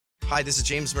Hi, this is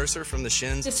James Mercer from The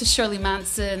Shins. This is Shirley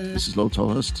Manson. This is Lowell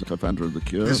Tolhurst, co-founder of The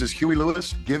Cure. This is Huey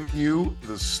Lewis giving you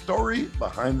the story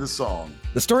behind the song.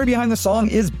 The Story Behind the Song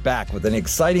is back with an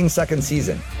exciting second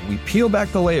season. We peel back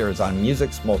the layers on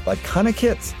music's most iconic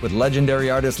hits with legendary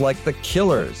artists like The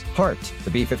Killers, Heart, the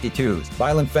B-52s,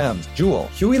 Violent Femmes, Jewel,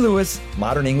 Huey Lewis,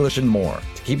 Modern English, and more.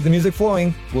 To keep the music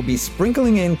flowing, we'll be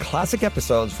sprinkling in classic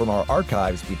episodes from our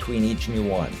archives between each new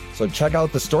one. So check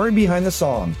out The Story Behind the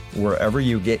Song wherever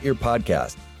you get your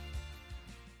podcast.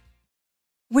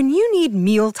 When you need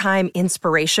mealtime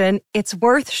inspiration, it's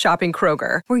worth shopping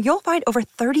Kroger, where you'll find over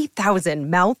 30,000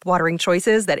 mouth-watering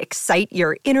choices that excite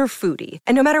your inner foodie.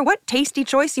 And no matter what tasty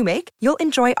choice you make, you'll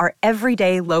enjoy our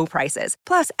everyday low prices,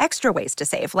 plus extra ways to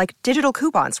save, like digital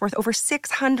coupons worth over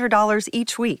 $600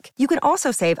 each week. You can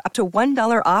also save up to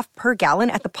 $1 off per gallon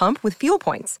at the pump with fuel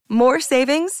points. More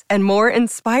savings and more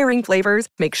inspiring flavors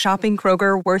make shopping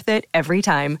Kroger worth it every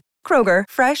time. Kroger,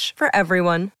 fresh for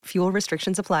everyone. Fuel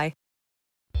restrictions apply.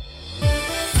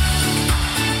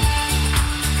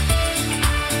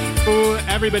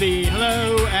 Everybody,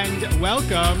 hello and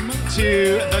welcome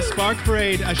to the Spark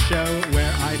Parade, a show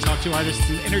where I talk to artists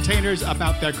and entertainers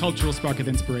about their cultural spark of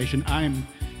inspiration. I'm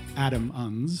Adam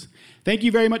Unz. Thank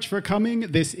you very much for coming.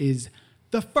 This is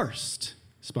the first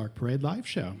Spark Parade live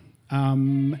show.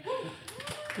 I'm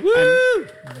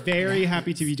very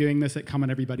happy to be doing this at Come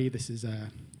On Everybody. This is a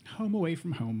home away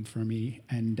from home for me,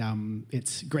 and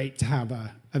it's great to have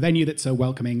a venue that's so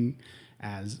welcoming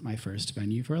as my first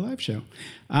venue for a live show.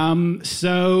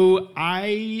 So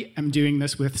I am doing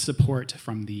this with support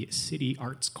from the City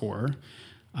Arts Corps.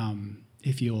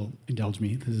 If you'll indulge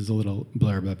me, this is a little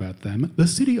blurb about them. The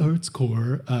City Arts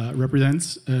Corps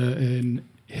represents an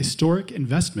historic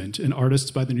investment in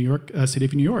artists by the City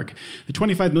of New York. The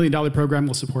 $25 million program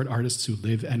will support artists who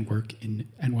live and work in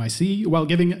NYC while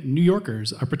giving New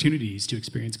Yorkers opportunities to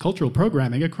experience cultural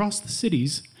programming across the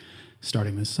cities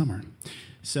starting this summer.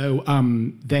 So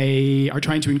they are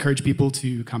trying to encourage people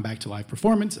to come back to live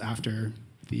performance after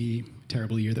the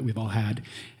terrible year that we've all had,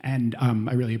 and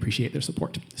I really appreciate their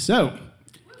support. So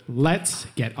let's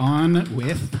get on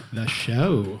with the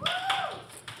show.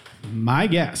 My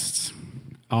guests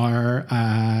are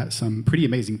some pretty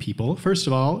amazing people. First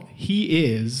of all, he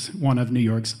is one of New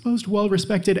York's most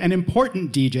well-respected and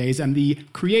important DJs and the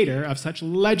creator of such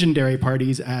legendary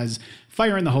parties as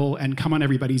Fire in the Hole and Come On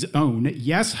Everybody's Own.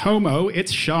 Yes, homo,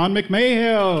 it's Sean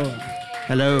McMahill.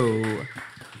 Hello.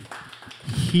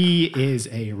 He is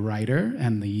a writer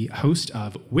and the host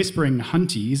of Whispering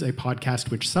Hunties, a podcast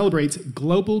which celebrates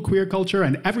global queer culture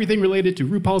and everything related to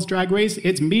RuPaul's Drag Race.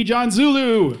 It's me, John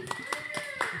Zulu.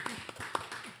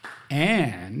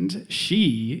 And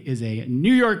she is a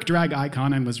New York drag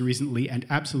icon and was recently and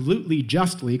absolutely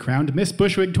justly crowned Miss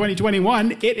Bushwick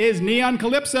 2021. It is Neon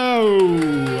Calypso.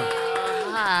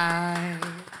 Hi.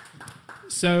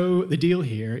 So the deal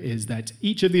here is that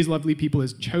each of these lovely people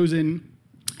has chosen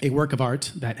a work of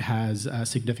art that has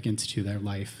significance to their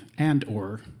life and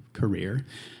or career.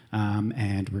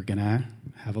 And we're going to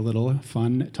have a little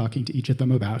fun talking to each of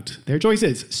them about their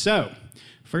choices. So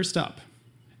first up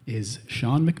is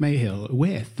Sean McMahill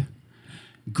with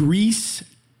Grease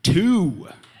 2.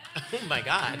 Oh my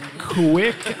God.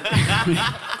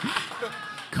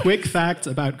 Quick facts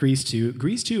about Grease 2.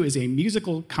 Grease 2 is a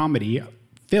musical comedy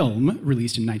film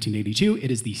released in 1982. It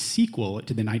is the sequel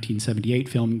to the 1978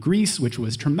 film Grease, which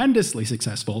was tremendously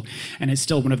successful and is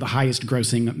still one of the highest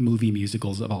grossing movie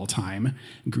musicals of all time.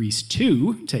 Grease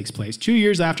 2 takes place 2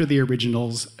 years after the original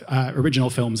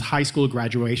film's high school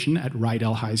graduation at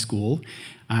Rydell High School.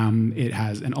 It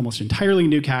has an almost entirely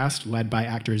new cast led by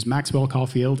actors Maxwell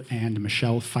Caulfield and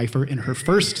Michelle Pfeiffer in her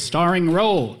first starring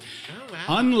role. Oh, wow.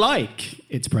 Unlike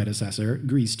its predecessor,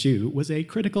 Grease 2 was a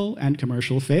critical and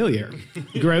commercial failure,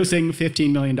 grossing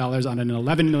 $15 million on an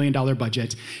 $11 million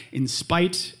budget. In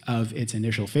spite of its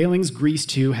initial failings, Grease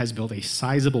 2 has built a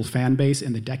sizable fan base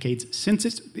in the decades since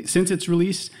its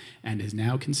release and is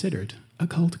now considered a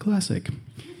cult classic.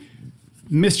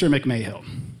 Mr. McMahill.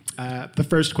 The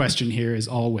first question here is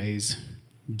always,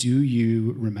 do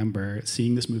you remember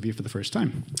seeing this movie for the first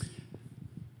time?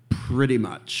 Pretty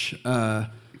much.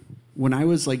 When I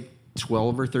was like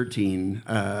 12 or 13,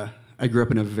 I grew up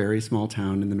in a very small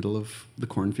town in the middle of the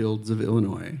cornfields of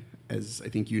Illinois, as I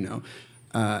think you know.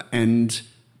 And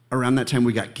around that time,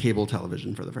 we got cable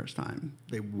television for the first time.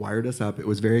 They wired us up. It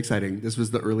was very exciting. This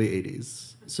was the early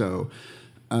 80s. So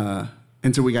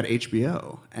we got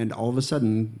HBO, and all of a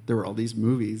sudden, there were all these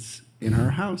movies in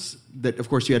our house that, of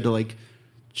course, you had to, like,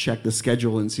 check the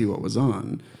schedule and see what was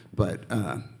on. But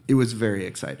it was very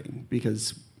exciting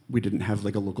because we didn't have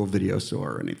like a local video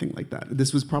store or anything like that.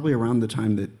 This was probably around the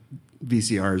time that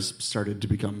VCRs started to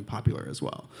become popular as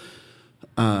well.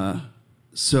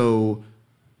 So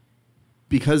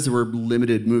because there were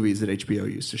limited movies that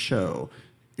HBO used to show,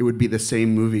 it would be the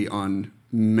same movie on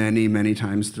many, many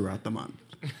times throughout the month.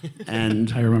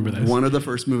 And I remember this. One of the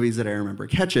first movies that I remember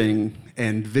catching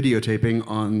and videotaping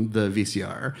on the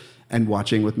VCR and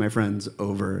watching with my friends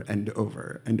over and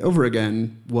over and over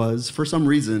again was, for some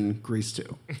reason, Grease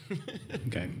 2.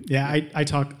 Okay. Yeah, I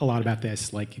talk a lot about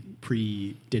this, like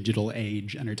pre-digital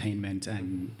age entertainment,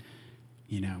 and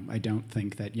I don't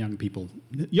think that young people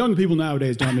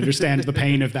nowadays don't understand the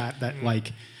pain of that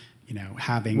like,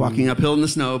 having walking uphill in the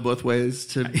snow both ways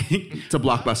to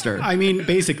Blockbuster. I mean,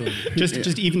 basically,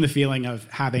 just even the feeling of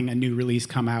having a new release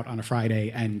come out on a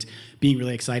Friday and being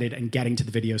really excited and getting to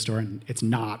the video store and it's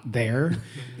not there.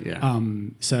 Yeah.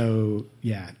 So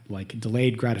yeah, like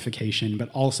delayed gratification, but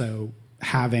also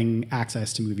having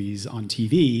access to movies on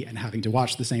TV and having to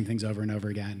watch the same things over and over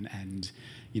again, and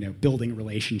building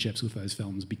relationships with those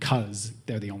films because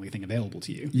they're the only thing available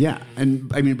to you. Yeah, and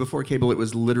I mean, before cable, it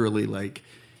was literally like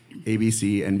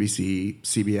ABC, NBC,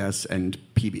 CBS, and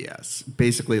PBS.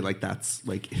 Basically, like that's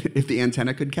like if the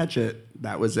antenna could catch it,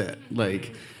 that was it.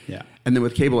 Like, yeah. And then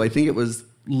with cable, I think it was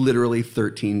literally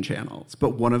 13 channels,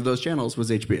 but one of those channels was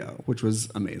HBO, which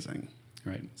was amazing.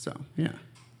 Right. So yeah.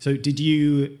 So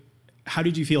how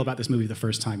did you feel about this movie the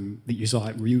first time that you saw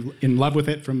it? Were you in love with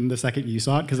it from the second you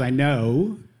saw it? Because I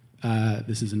know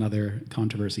this is another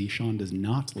controversy. Sean does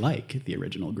not like the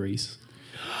original Grease.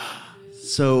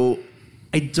 So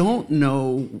I don't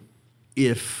know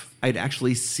if I'd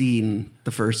actually seen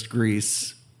the first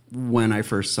Grease when I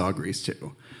first saw Grease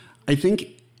 2. I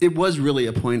think it was really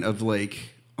a point of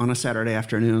like, on a Saturday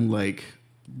afternoon, like,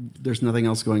 there's nothing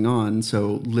else going on,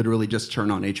 so literally just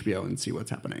turn on HBO and see what's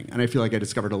happening. And I feel like I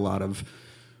discovered a lot of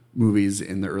movies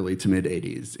in the early to mid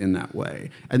 80s in that way.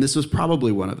 And this was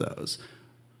probably one of those.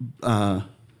 And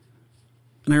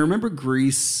I remember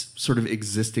Grease sort of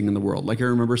existing in the world. Like I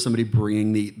remember somebody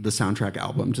bringing the soundtrack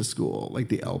album to school, like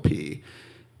the LP.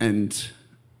 And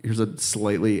here's a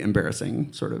slightly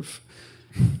embarrassing sort of...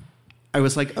 I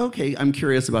was like, okay, I'm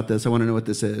curious about this. I want to know what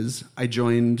this is. I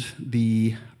joined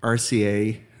the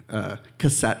RCA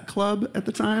cassette club at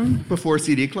the time, before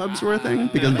CD clubs were a thing,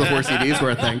 because before CDs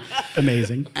were a thing.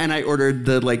 Amazing. And I ordered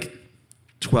the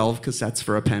 12 cassettes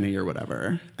for a penny or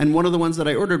whatever. And one of the ones that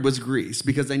I ordered was Grease,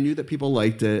 because I knew that people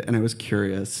liked it and I was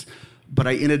curious. But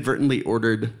I inadvertently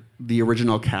ordered the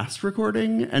original cast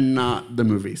recording and not the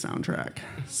movie soundtrack.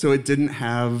 So it didn't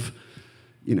have...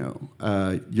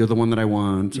 You're the One That I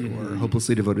Want, or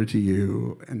Hopelessly Devoted to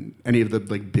You, and any of the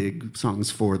big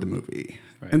songs for the movie.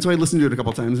 Right. And so I listened to it a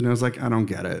couple times, and I was like, I don't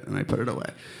get it, and I put it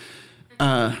away.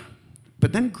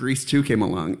 But then Grease 2 came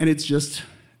along, and it's just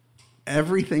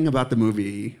everything about the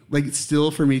movie, still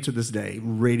for me to this day,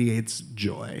 radiates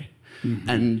joy. Mm-hmm.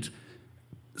 And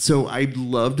so I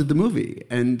loved the movie.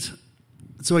 And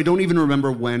so I don't even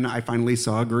remember when I finally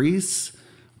saw Grease,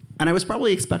 and I was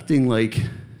probably expecting,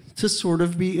 to sort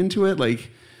of be into it,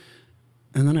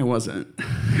 and then I wasn't.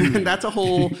 And that's a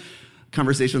whole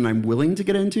conversation I'm willing to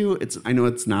get into. I know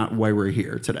it's not why we're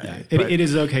here today. Yeah, it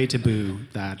is okay to boo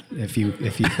that if you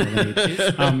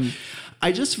relate.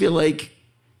 I just feel like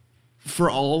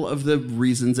for all of the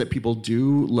reasons that people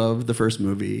do love the first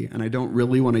movie, and I don't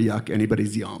really want to yuck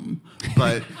anybody's yum,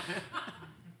 but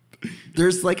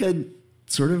there's a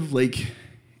sort of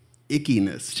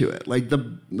ickiness to it.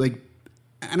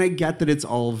 And I get that it's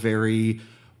all very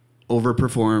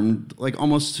overperformed,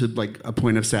 almost to a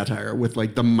point of satire with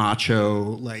the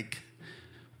macho,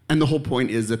 and the whole point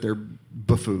is that they're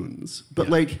buffoons. But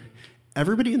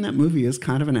everybody in that movie is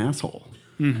kind of an asshole.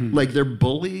 Mm-hmm. They're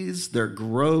bullies, they're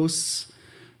gross.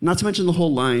 Not to mention the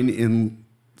whole line in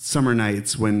Summer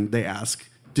Nights when they ask,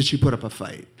 did she put up a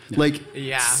fight?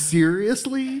 Yeah.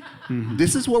 Seriously? Mm-hmm.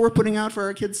 This is what we're putting out for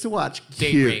our kids to watch?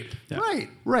 Date rape. Yeah.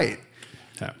 Right.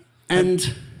 Yeah.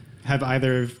 And have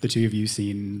either of the two of you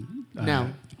seen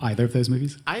no. either of those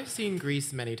movies? I've seen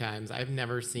Grease many times. I've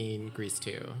never seen Grease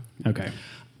 2. Okay.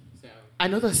 So, I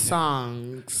know the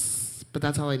songs, but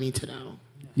that's all I need to know.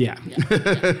 Yeah.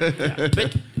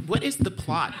 But what is the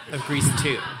plot of Grease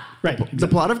 2? Right. Exactly. The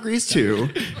plot of Grease 2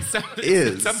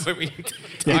 is... At some point we need to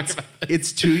talk about this.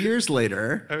 It's 2 years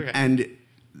later, okay. And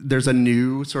there's a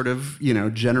new sort of,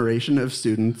 generation of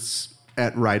students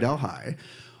at Rydell High,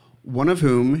 one of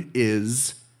whom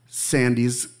is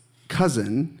Sandy's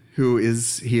cousin, who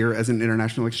is here as an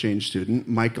international exchange student,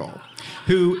 Michael.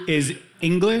 Who is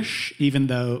English, even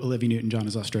though Olivia Newton-John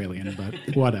is Australian,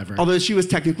 but whatever. Although she was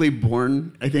technically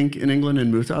born, I think, in England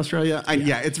and moved to Australia.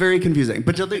 Yeah, it's very confusing.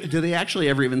 But do they actually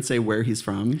ever even say where he's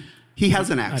from? He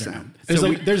has an accent.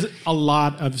 There's a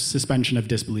lot of suspension of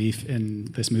disbelief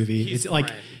in this movie. It's like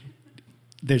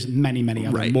there's many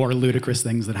other more ludicrous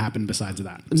things that happen besides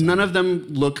that. So. None of them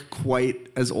look quite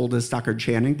as old as Stockard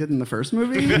Channing did in the first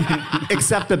movie,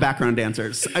 except the background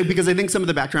dancers. Because I think some of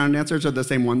the background dancers are the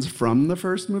same ones from the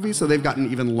first movie, so they've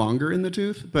gotten even longer in the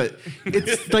tooth. But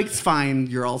it's like, it's fine.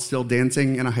 You're all still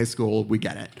dancing in a high school. We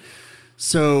get it.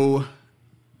 So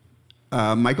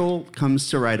Michael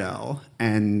comes to Rydell,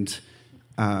 and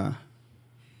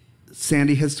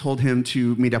Sandy has told him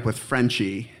to meet up with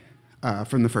Frenchie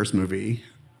from the first movie,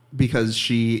 because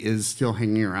she is still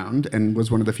hanging around and was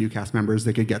one of the few cast members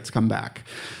they could get to come back.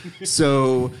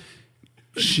 So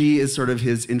she is sort of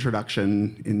his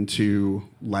introduction into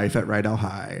life at Rydell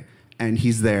High. And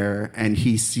he's there, and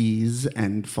he sees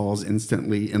and falls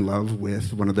instantly in love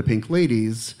with one of the Pink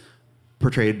Ladies,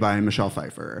 portrayed by Michelle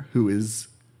Pfeiffer, who is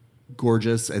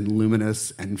gorgeous and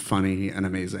luminous and funny and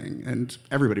amazing. And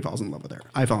everybody falls in love with her.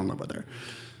 I fall in love with her.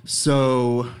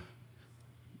 So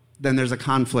then there's a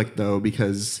conflict, though,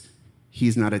 because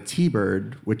he's not a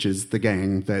T-Bird, which is the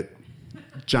gang that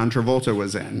John Travolta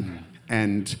was in.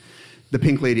 And the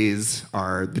Pink Ladies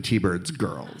are the T-Bird's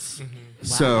girls.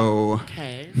 Wow.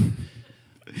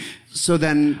 So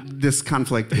then this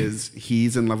conflict is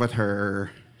he's in love with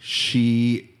her.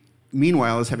 She,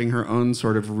 meanwhile, is having her own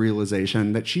sort of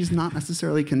realization that she's not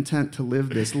necessarily content to live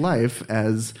this life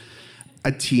as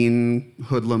a teen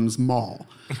hoodlum's mall.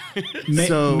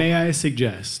 May I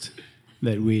suggest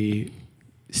that we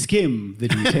skim the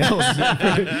details?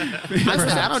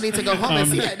 I don't need to go home and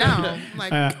see it now.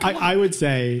 I would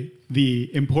say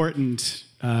the important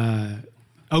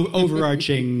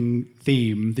overarching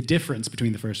theme, the difference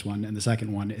between the first one and the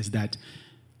second one, is that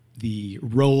the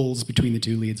roles between the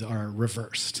two leads are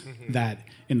reversed. That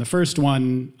in the first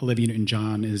one, Olivia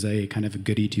Newton-John is a kind of a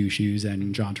goody two-shoes,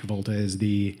 and John Travolta is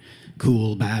the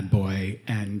cool bad boy.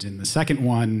 And in the second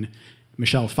one,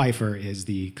 Michelle Pfeiffer is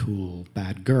the cool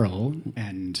bad girl,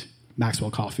 and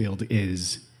Maxwell Caulfield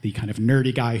is the kind of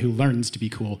nerdy guy who learns to be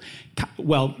cool.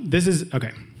 Well, this is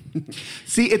okay.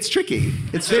 See, it's tricky.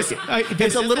 It's tricky.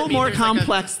 It's a little more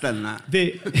complex than that.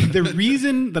 The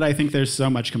reason that I think there's so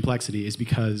much complexity is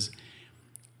because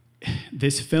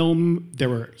this film, there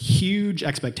were huge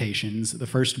expectations. The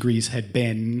first Grease had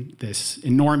been this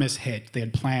enormous hit. They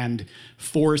had planned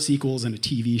 4 sequels and a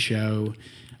TV show,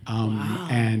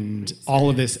 and all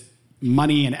of this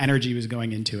money and energy was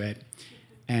going into it.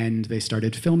 And they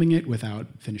started filming it without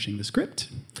finishing the script.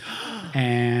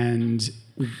 And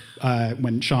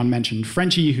when Sean mentioned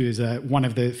Frenchie, who is one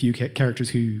of the few characters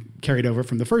who carried over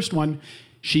from the first one,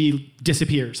 she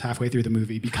disappears halfway through the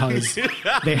movie because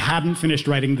they hadn't finished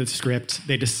writing the script.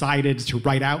 They decided to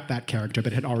write out that character,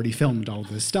 but had already filmed all of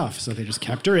this stuff. So they just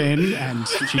kept her in, and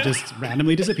she just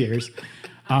randomly disappears.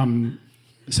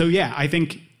 So yeah, I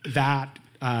think that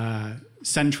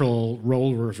central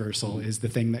role reversal is the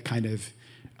thing that kind of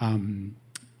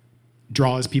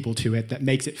draws people to it, that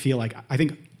makes it feel like, I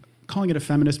think calling it a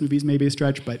feminist movie is maybe a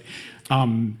stretch, but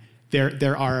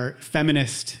there are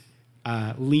feminist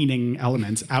leaning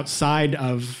elements outside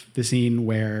of the scene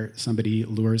where somebody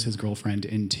lures his girlfriend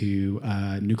into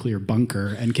a nuclear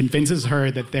bunker and convinces her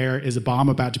that there is a bomb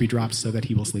about to be dropped so that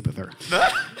he will sleep with her.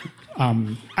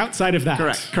 Outside of that.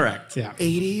 Correct. Yeah.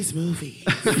 80s movie.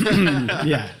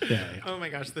 Yeah. Oh my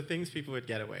gosh, the things people would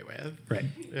get away with. Right.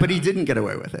 Yeah. But he didn't get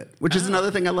away with it, which is another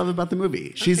thing I love about the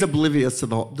movie. She's oblivious to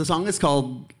the song is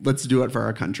called Let's Do It for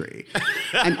Our Country.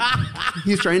 And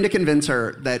he's trying to convince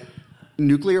her that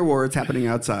nuclear war is happening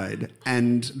outside,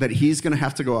 and that he's going to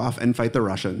have to go off and fight the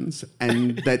Russians,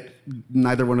 and that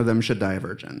neither one of them should die a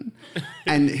virgin.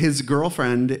 And his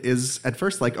girlfriend is at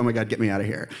first like, oh my God, get me out of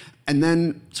here. And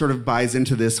then sort of buys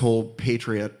into this whole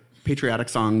patriotic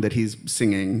song that he's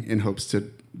singing in hopes to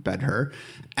bed her.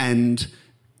 And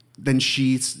then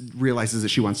she realizes that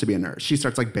she wants to be a nurse. She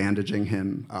starts like bandaging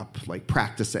him up, like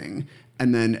practicing.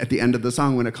 And then at the end of the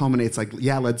song, when it culminates, like,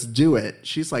 yeah, let's do it.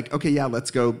 She's like, okay, yeah, let's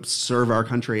go serve our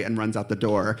country, and runs out the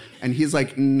door. And he's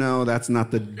like, no, that's not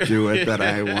the do it that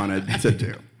I wanted to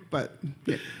do. But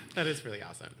yeah. That is really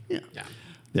awesome.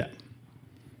 Yeah.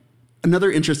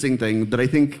 Another interesting thing that I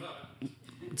think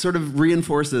sort of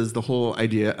reinforces the whole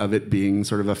idea of it being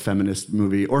sort of a feminist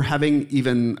movie, or having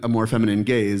even a more feminine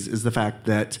gaze, is the fact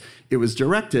that it was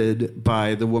directed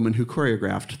by the woman who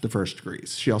choreographed the first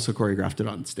Grease. She also choreographed it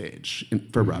on stage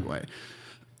for Broadway.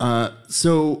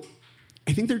 So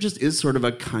I think there just is sort of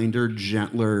a kinder,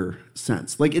 gentler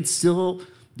sense. Like, it's still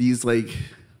these, like,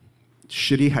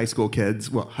 shitty high school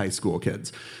kids,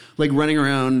 like, running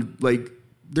around, like,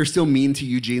 they're still mean to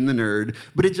Eugene the nerd,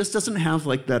 but it just doesn't have,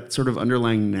 like, that sort of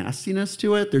underlying nastiness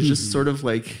to it. There's just sort of,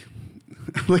 like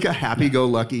a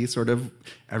happy-go-lucky sort of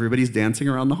everybody's dancing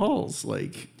around the halls,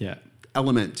 like,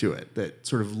 element to it that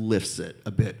sort of lifts it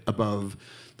a bit above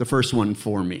the first one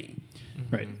for me.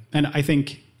 Right. And I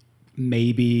think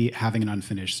maybe having an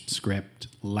unfinished script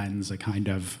lends a kind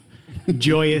of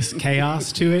joyous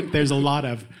chaos to it. There's a lot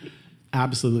of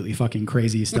absolutely fucking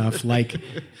crazy stuff. Like,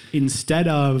 instead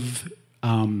of,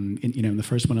 in the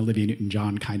first one, Olivia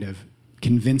Newton-John kind of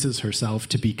convinces herself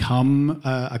to become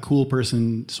a cool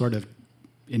person sort of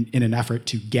in an effort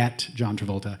to get John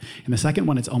Travolta. In the second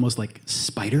one, it's almost like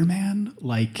Spider-Man.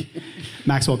 Like,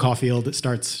 Maxwell Caulfield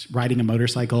starts riding a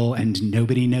motorcycle and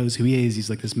nobody knows who he is. He's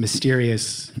like this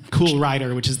mysterious, cool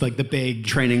rider, which is like the big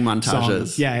training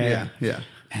montages. Song. Yeah.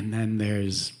 And then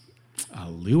there's a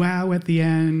luau at the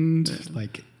end,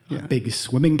 like a big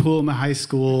swimming pool in the high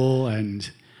school, and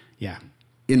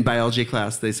in biology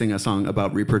class, they sing a song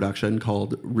about reproduction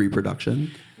called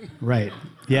Reproduction. Right.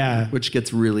 Yeah. Which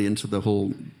gets really into the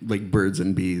whole, like, birds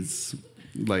and bees,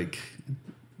 like,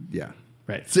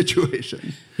 right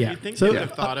situation. Yeah. You'd think they would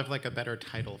have thought of, like, a better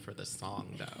title for this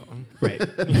song, though. Right.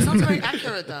 It sounds very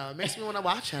accurate, though. It makes me want to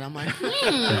watch it. I'm like, maybe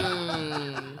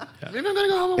I'm going to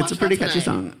go home and watch It's a pretty that catchy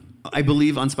tonight. song. I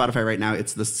believe on Spotify right now,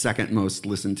 it's the second most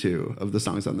listened to of the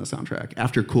songs on the soundtrack,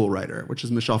 after Cool Rider, which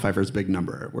is Michelle Pfeiffer's big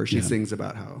number, where she sings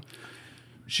about how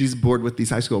she's bored with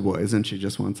these high school boys and she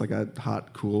just wants, like, a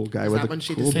hot, cool guy with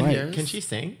a cool bike. Can she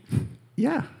sing?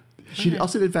 Yeah. She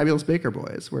also did Fabulous Baker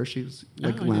Boys, where she was,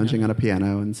 like, lounging on a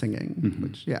piano and singing,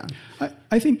 which,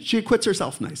 I think she acquits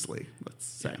herself nicely, let's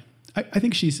say. I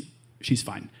think she's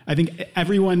fine. I think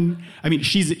everyone. I mean,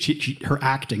 her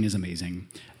acting is amazing.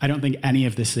 I don't think any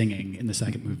of the singing in the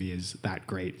second movie is that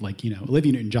great. Like,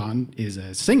 Olivia Newton-John is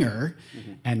a singer,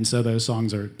 and so those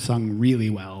songs are sung really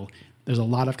well. There's a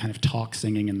lot of kind of talk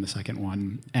singing in the second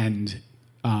one, and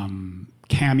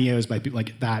cameos by people.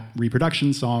 Like, that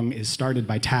Reproduction song is started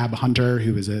by Tab Hunter,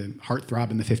 who was a heartthrob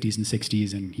in the 50s and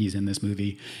 60s, and he's in this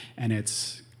movie, and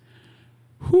it's,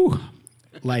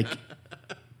 like.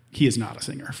 He is not a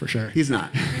singer, for sure. He's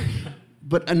not.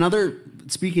 But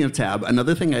speaking of Tab,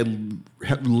 another thing I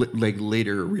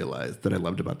later realized that I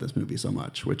loved about this movie so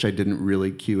much, which I didn't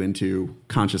really cue into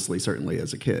consciously, certainly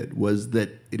as a kid, was that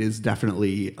it is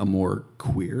definitely a more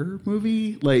queer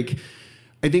movie. Like,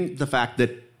 I think the fact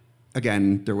that,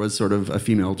 again, there was sort of a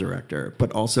female director,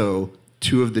 but also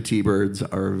two of the T-Birds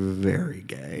are very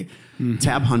gay. Mm-hmm.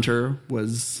 Tab Hunter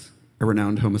was a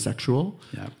renowned homosexual.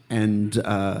 Yeah.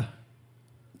 And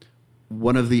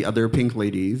one of the other Pink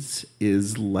ladies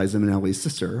is Liza Minnelli's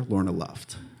sister, Lorna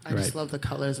Luft. I just love the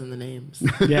colors and the names.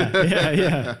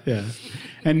 Yeah.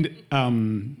 And, I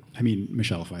mean,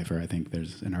 Michelle Pfeiffer, I think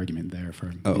there's an argument there for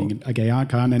being a gay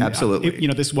icon. And absolutely.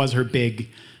 This was her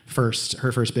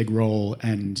first big role,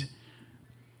 and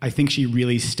I think she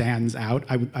really stands out.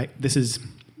 This is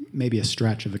maybe a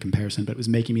stretch of a comparison, but it was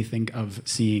making me think of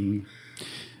seeing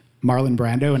Marlon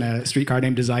Brando in A Streetcar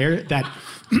Named Desire. That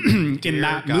in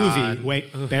that movie,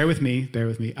 bear with me.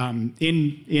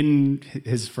 In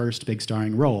his first big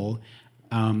starring role,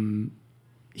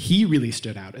 he really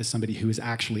stood out as somebody who was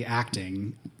actually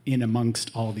acting in amongst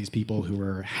all these people who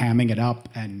were hamming it up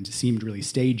and seemed really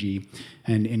stagey.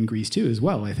 And in Grease 2 as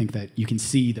well, I think that you can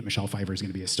see that Michelle Pfeiffer is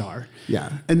going to be a star.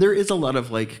 Yeah, and there is a lot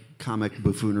of, like, comic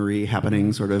buffoonery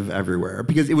happening sort of everywhere,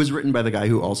 because it was written by the guy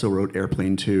who also wrote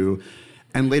Airplane 2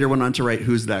 and later went on to write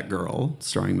Who's That Girl,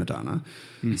 starring Madonna.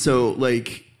 Mm-hmm. So,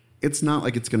 like, it's not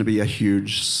like it's going to be a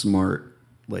huge, smart,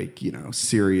 like,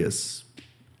 serious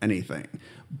anything.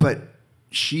 But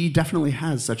she definitely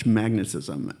has such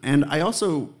magnetism. And I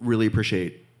also really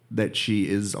appreciate that she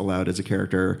is allowed as a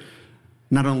character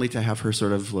not only to have her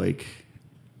sort of, like,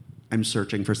 I'm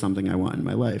searching for something I want in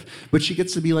my life, but she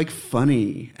gets to be, like,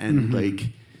 funny and,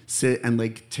 like, sit and,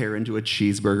 like, tear into a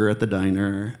cheeseburger at the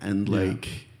diner and,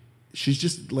 like... She's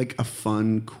just, like, a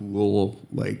fun, cool,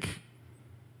 like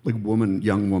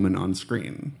young woman on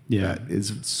screen. Yeah. That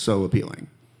is so appealing.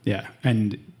 Yeah.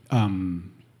 And,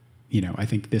 I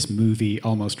think this movie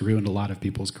almost ruined a lot of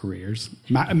people's careers.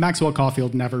 Maxwell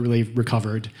Caulfield never really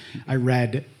recovered. I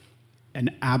read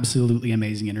an absolutely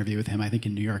amazing interview with him, I think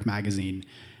in New York Magazine,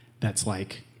 that's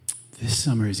like, this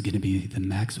summer is going to be the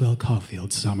Maxwell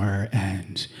Caulfield summer.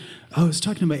 And I was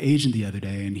talking to my agent the other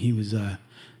day, and he was...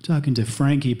 talking to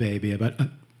Frankie Baby about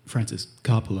Francis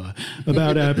Coppola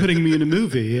about putting me in a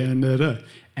movie,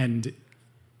 and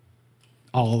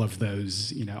all of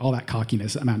those, all that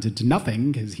cockiness amounted to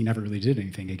nothing because he never really did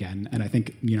anything again. And I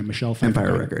think, Michelle Pfeiffer...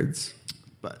 Empire Records.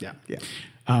 But, yeah.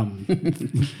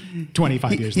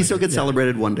 25 years later. He still gets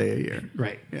celebrated one day a year.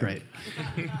 Right.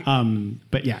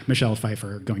 But yeah, Michelle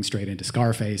Pfeiffer going straight into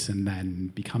Scarface and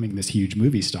then becoming this huge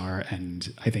movie star.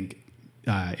 And I think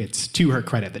it's to her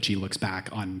credit that she looks back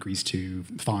on Grease 2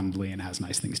 fondly and has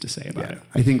nice things to say about it.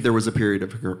 I think there was a period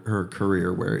of her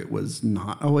career where it was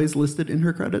not always listed in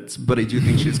her credits, but I do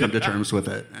think she's come to terms with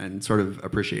it and sort of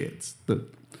appreciates the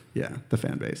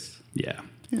fan base. Yeah.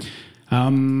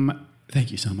 Thank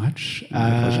you so much. My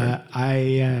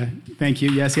pleasure. Thank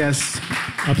you. Yes.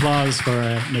 Applause for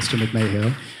Mr.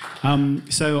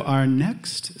 McMahill. So our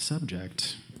next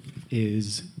subject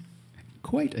is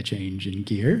quite a change in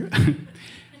gear.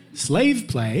 Slave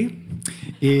Play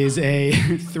is a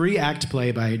 3-act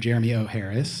play by Jeremy O.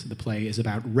 Harris. The play is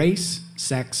about race,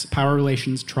 sex, power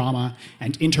relations, trauma,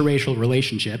 and interracial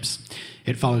relationships.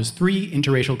 It follows 3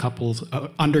 interracial couples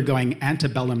undergoing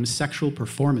antebellum sexual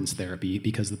performance therapy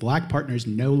because the black partners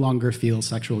no longer feel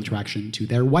sexual attraction to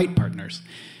their white partners.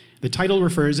 The title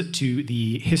refers to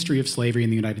the history of slavery in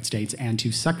the United States and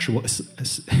to sexual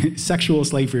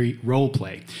slavery role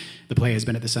play. The play has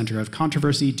been at the center of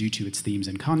controversy due to its themes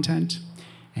and content.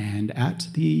 And at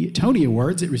the Tony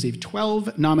Awards, it received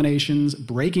 12 nominations,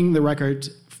 breaking the record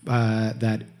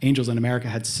that Angels in America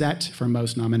had set for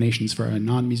most nominations for a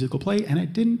non-musical play, and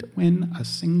it didn't win a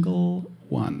single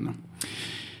one.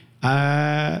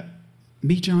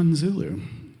 Mijan Zulu,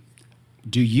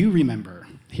 do you remember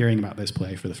hearing about this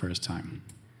play for the first time?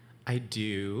 I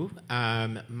do.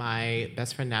 My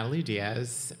best friend Natalie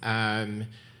Diaz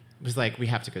was like, "We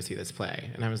have to go see this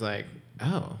play," and I was like,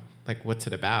 "Oh, like what's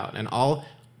it about?" And all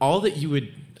that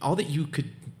you could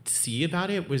see about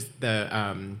it was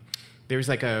there's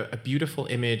like a beautiful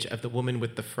image of the woman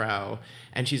with the fro,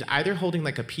 and she's either holding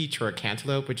like a peach or a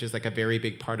cantaloupe, which is like a very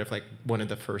big part of like one of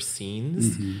the first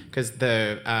scenes, because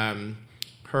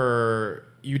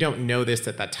you don't know this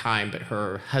at that time, but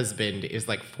her husband is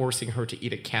like forcing her to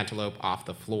eat a cantaloupe off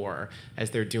the floor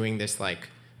as they're doing this like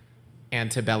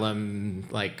antebellum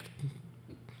like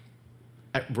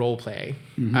role play.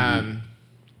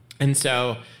 And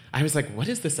so I was like, what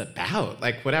is this about?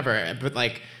 Like whatever. But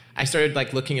like I started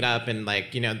like looking it up, and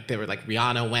like, they were like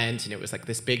Rihanna went, and it was like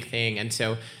this big thing. And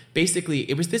so basically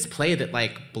it was this play that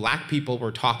like black people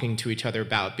were talking to each other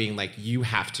about, being like, you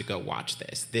have to go watch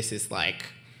this. This is like,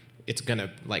 it's gonna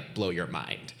like blow your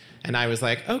mind. And I was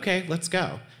like, okay, let's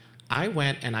go. I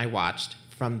went and I watched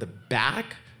from the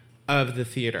back of the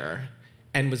theater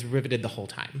and was riveted the whole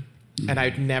time. And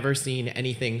I'd never seen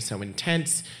anything so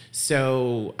intense,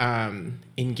 so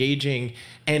engaging,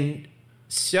 and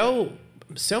so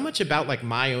much about like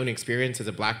my own experience as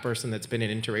a black person that's been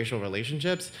in interracial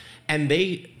relationships, and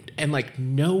like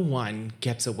no one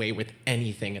gets away with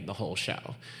anything in the whole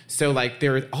show. So like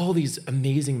there are all these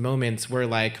amazing moments where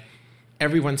like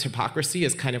everyone's hypocrisy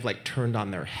is kind of like turned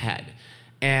on their head.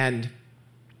 And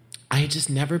I had just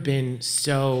never been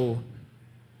so...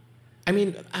 I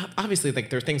mean, obviously, like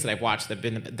there are things that I've watched that've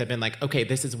been like, okay,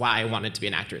 this is why I wanted to be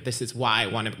an actor. This is why I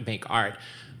want to make art.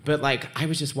 But like, I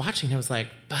was just watching, and I was like,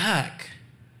 fuck,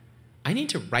 I need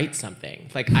to write something.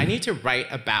 Like, I need to write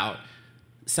about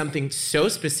something so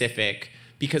specific,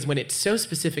 because when it's so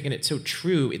specific and it's so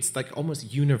true, it's like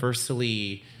almost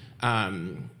universally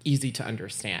easy to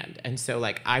understand. And so,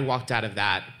 like, I walked out of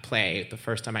that play the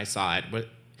first time I saw it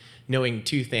knowing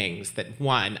 2 things: that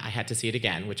 1, I had to see it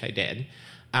again, which I did.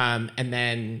 And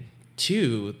then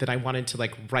 2, that I wanted to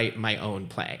like write my own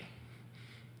play.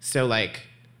 So like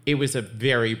it was a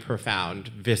very profound,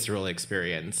 visceral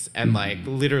experience. And like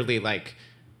literally like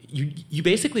you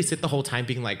basically sit the whole time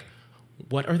being like,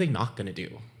 what are they not gonna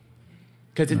do?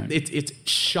 Because it's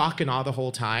shock and awe the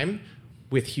whole time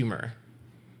with humor.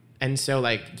 And so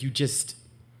like you just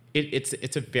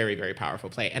it's a very, very powerful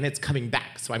play, and it's coming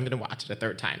back, so I'm going to watch it a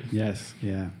 3rd time. Yes,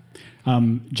 yeah.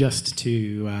 Just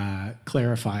to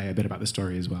clarify a bit about the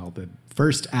story as well, the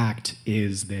first act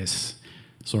is this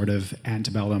sort of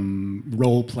antebellum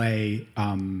role play,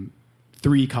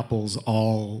 3 couples,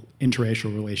 all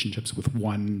interracial relationships with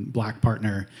 1 black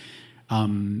partner.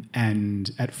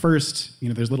 And at first,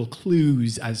 there's little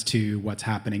clues as to what's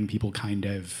happening, people kind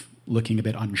of looking a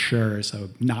bit unsure, so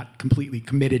not completely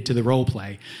committed to the role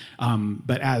play.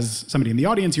 But as somebody in the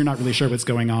audience, you're not really sure what's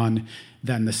going on.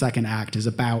 Then the second act is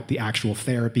about the actual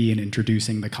therapy and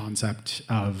introducing the concept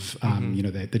of,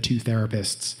 the 2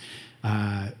 therapists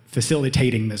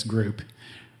facilitating this group.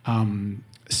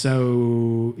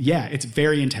 So yeah, it's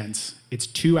very intense. It's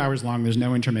 2 hours long. There's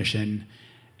no intermission.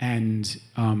 And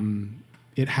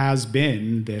it has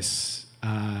been this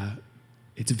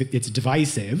it's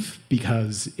divisive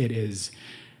because it is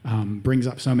brings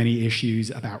up so many issues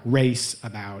about race,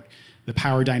 about the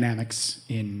power dynamics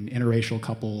in interracial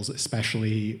couples,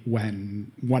 especially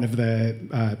when one of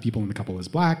the people in the couple is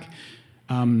black.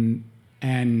 And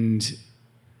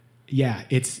yeah,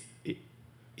 it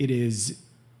is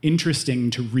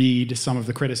interesting to read some of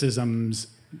the criticisms,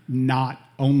 not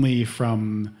only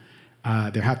from,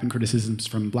 there have been criticisms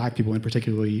from black people, and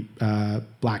particularly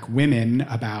black women,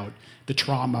 about the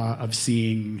trauma of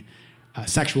seeing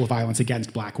sexual violence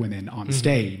against black women on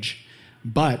stage.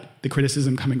 But the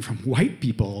criticism coming from white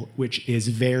people, which is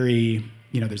very,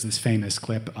 there's this famous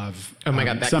clip of oh my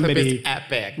God, that somebody, clip is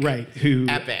epic. Right, who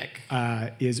epic.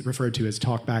 Is referred to as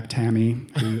Talkback Tammy,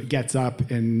 who gets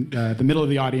up in the middle of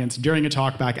the audience during a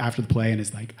talkback after the play and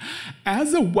is like,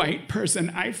 as a white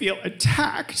person, I feel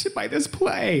attacked by this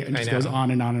play. And just goes on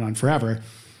and on and on forever.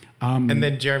 And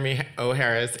then Jeremy O.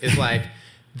 Harris is like,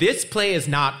 this play is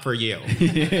not for you.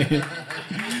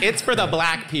 It's for the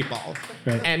black people.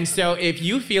 Right. And so if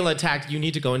you feel attacked, you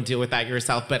need to go and deal with that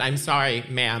yourself. But I'm sorry,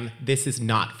 ma'am, this is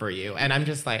not for you. And I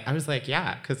was like,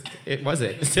 yeah, because it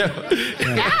wasn't. So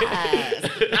Yes.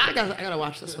 I gotta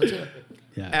watch this one too.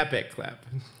 Yeah. Epic clip.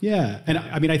 Yeah. And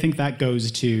I mean, I think that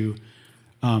goes to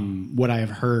what I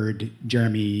have heard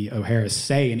Jeremy O. Harris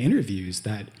say in interviews,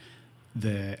 that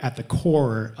at the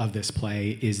core of this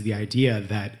play is the idea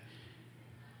that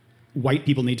white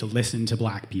people need to listen to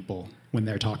black people when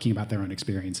they're talking about their own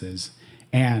experiences.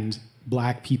 And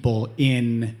black people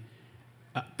in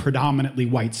predominantly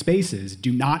white spaces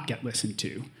do not get listened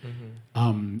to.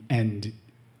 And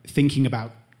thinking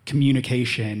about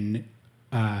communication,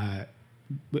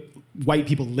 white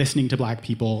people listening to black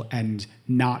people and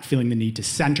not feeling the need to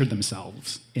center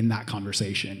themselves in that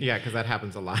conversation. Yeah, because that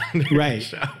happens a lot in the Right.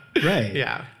 show. Right.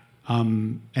 Yeah.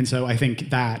 And so I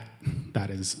think that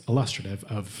is illustrative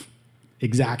of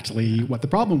exactly what the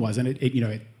problem was. And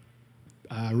it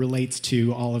relates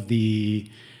to all of the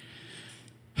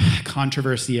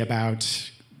controversy about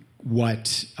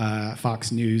what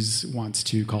Fox News wants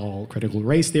to call critical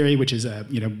race theory, which is a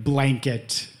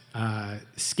blanket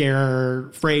scare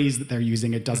phrase that they're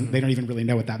using. They don't even really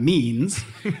know what that means.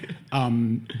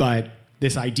 But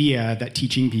this idea that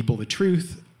teaching people the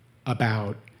truth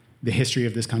about the history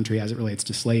of this country as it relates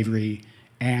to slavery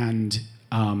and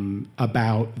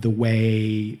about the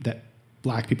way that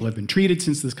black people have been treated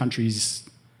since this country's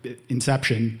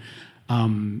inception,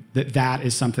 that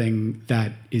is something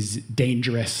that is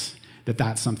dangerous,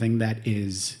 that's something that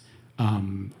is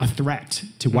a threat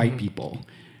to white people.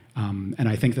 And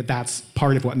I think that's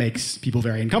part of what makes people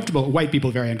very uncomfortable, white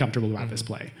people very uncomfortable about this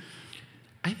play.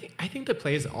 I think the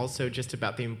play is also just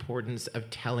about the importance of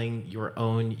telling your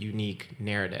own unique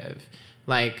narrative.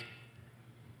 Like,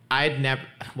 I'd never,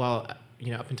 up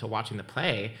until watching the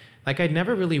play, I'd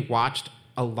never really watched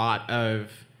a lot of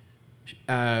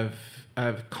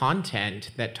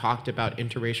content that talked about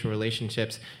interracial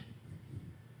relationships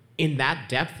in that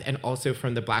depth and also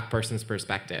from the black person's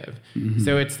perspective.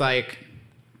 So it's like,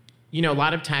 a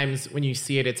lot of times when you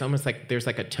see it, it's almost like there's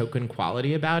a token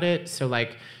quality about it. So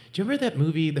do you remember that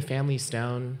movie, The Family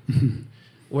Stone,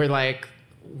 where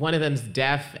one of them's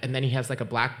deaf and then he has a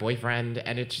black boyfriend,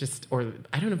 and it's just, or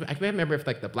I don't know, I can't remember if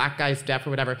the black guy's deaf or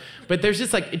whatever, but there's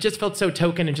just it just felt so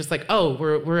token and just oh,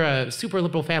 we're a super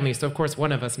liberal family, so of course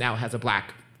one of us now has a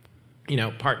black,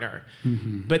 partner.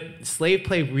 But slave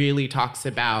play really talks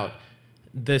about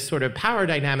the sort of power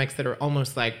dynamics that are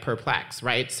almost perplex,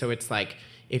 right? So it's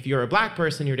if you're a black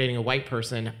person, you're dating a white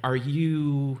person, are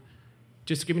you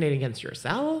discriminating against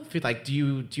yourself? Do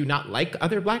you not like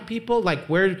other black people?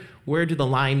 Where do the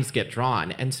lines get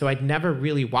drawn? And so I'd never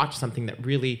really watched something that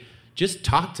really just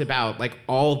talked about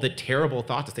all the terrible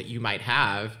thoughts that you might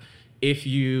have if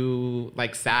you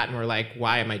sat and were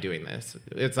why am I doing this?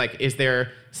 It's is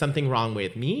there something wrong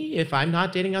with me if I'm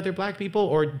not dating other black people,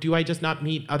 or do I just not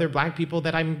meet other black people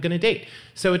that I'm gonna date?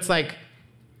 So it's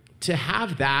to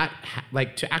have that,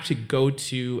 to actually go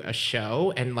to a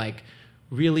show and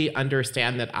really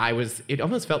understand that it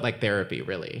almost felt like therapy,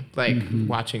 really,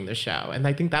 watching the show. And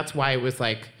I think that's why it was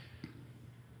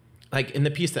in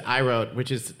the piece that I wrote,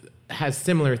 which has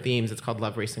similar themes, it's called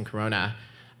Love, Race, and Corona.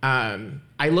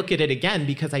 I look at it again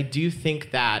because I do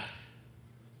think that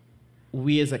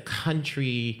we as a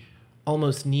country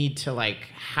almost need to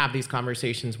have these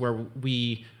conversations where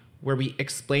we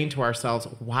explain to ourselves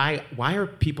why are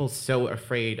people so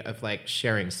afraid of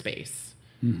sharing space,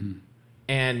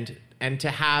 and to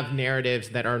have narratives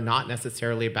that are not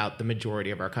necessarily about the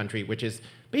majority of our country, which is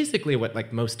basically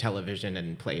what most television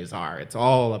and plays are. It's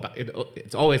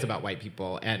always about white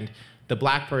people, and the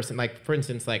black person, for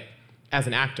instance, as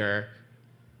an actor,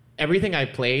 everything I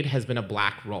played has been a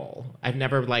black role. I've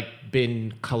never like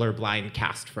been colorblind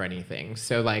cast for anything.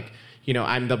 So like, you know,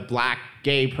 I'm the black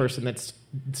gay person that's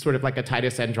sort of like a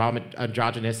Titus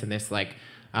androgynous in this like,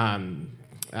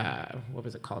 what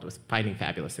was it called? It was Finding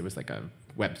Fabulous. It was like a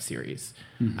web series.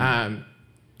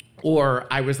 Or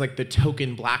I was like the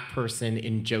token black person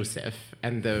in Joseph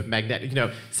and the magnetic, you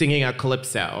know, singing a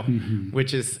calypso,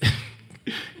 which is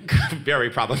very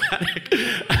problematic.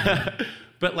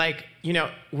 But like, you know,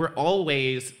 we're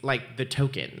always like the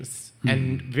tokens,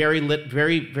 and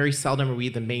very seldom are we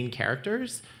the main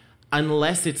characters,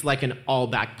 unless it's like an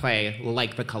all-back play,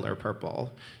 like The Color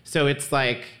Purple. So it's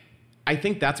like, I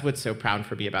think that's what's so proud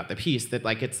for me about the piece, that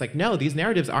like, it's like, no, these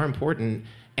narratives are important,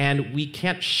 and we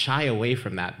can't shy away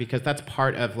from that, because that's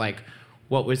part of like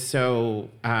what was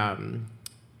so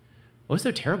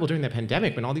terrible during the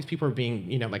pandemic, when all these people were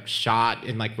being, you know, like shot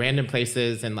in like random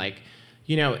places, and like,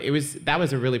 you know, that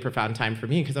was a really profound time for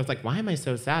me, because I was like, why am I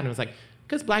so sad? And I was like,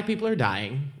 because black people are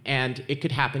dying, and it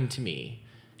could happen to me.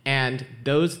 And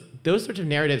those sorts of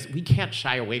narratives, we can't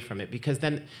shy away from it, because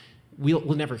then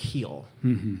we'll never heal.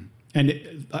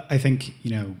 And I think,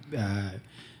 you know,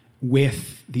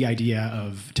 with the idea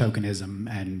of tokenism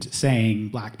and saying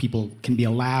black people can be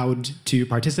allowed to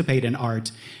participate in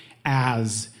art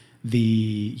as the,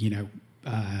 you know,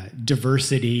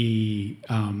 diversity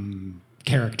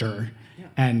character,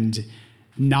 and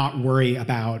not worry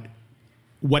about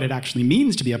what it actually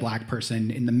means to be a black person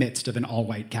in the midst of an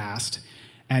all-white cast.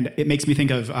 And it makes me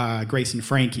think of Grace and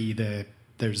Frankie.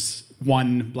 There's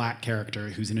one black character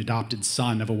who's an adopted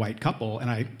son of a white couple,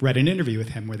 and I read an interview with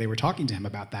him where they were talking to him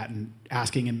about that and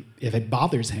asking him if it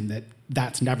bothers him that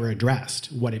that's never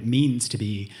addressed, what it means to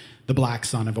be the black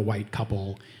son of a white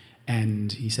couple.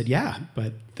 And he said, yeah,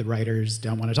 but the writers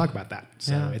don't want to talk about that,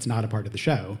 so it's not a part of the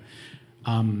show.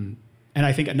 And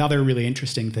I think another really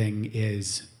interesting thing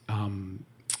is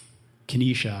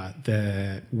Kenesha,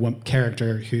 the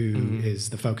character who is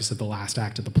the focus of the last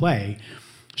act of the play.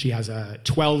 She has a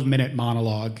 12-minute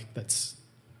monologue that's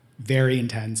very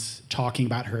intense, talking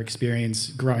about her experience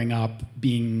growing up,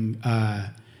 being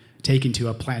taken to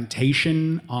a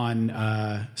plantation on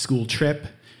a school trip,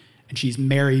 and she's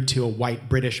married to a white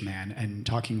British man, and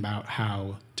talking about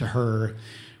how, to her,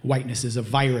 whiteness is a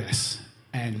virus,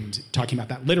 and talking about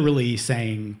that literally,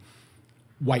 saying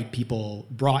white people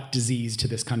brought disease to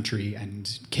this country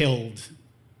and killed,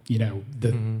 you know,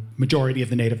 the majority of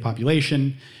the native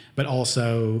population, but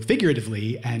also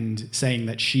figuratively, and saying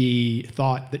that she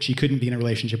thought that she couldn't be in a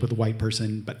relationship with a white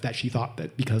person, but that she thought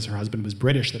that because her husband was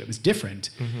British that it was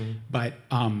different. But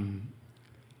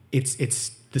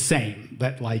it's the same,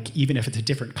 that like, even if it's a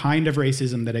different kind of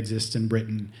racism that exists in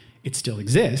Britain, it still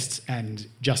exists, and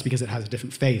just because it has a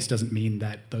different face doesn't mean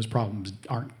that those problems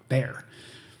aren't there.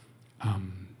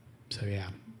 So yeah,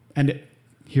 and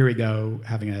here we go,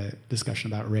 having a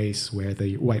discussion about race where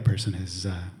the white person is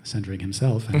centering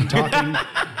himself and talking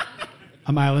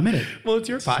a mile a minute. Well, it's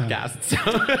your podcast, so.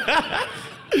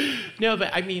 No,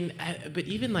 but I mean, but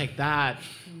even like that,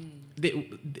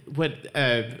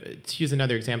 to use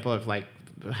another example of like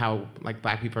how like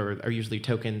black people are usually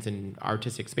tokens in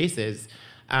artistic spaces,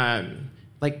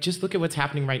 like just look at what's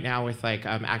happening right now with like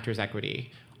actors'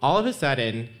 equity. All of a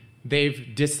sudden,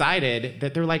 they've decided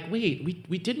that they're like, wait,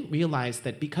 we didn't realize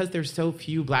that because there's so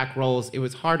few black roles, it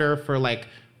was harder for like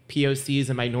POCs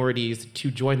and minorities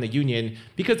to join the union,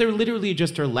 because there literally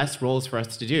just are less roles for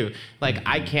us to do. Like,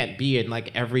 I can't be in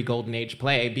like every Golden Age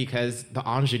play because the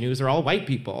ingenues are all white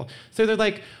people. So they're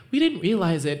like, we didn't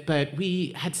realize it, but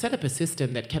we had set up a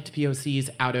system that kept POCs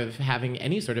out of having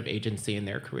any sort of agency in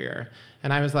their career.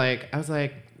 And I was like,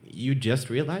 you just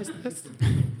realized this?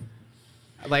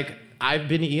 Like, I've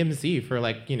been EMC for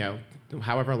like, you know,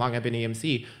 however long I've been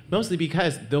EMC, mostly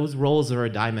because those roles are a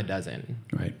dime a dozen.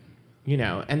 Right. You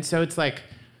know, and so it's like,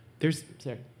 there's,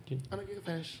 sorry. I don't get to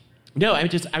finish. No, I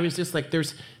was just like,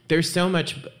 there's so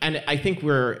much, and I think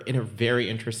we're in a very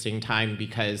interesting time,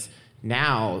 because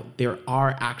now there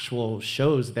are actual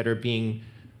shows that are being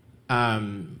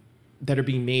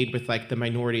made with like the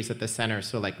minorities at the center.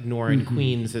 So like Nora in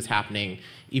Queens is happening,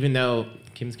 even though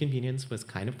Kim's Convenience was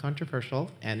kind of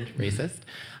controversial and racist.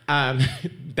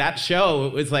 That show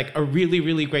was like a really,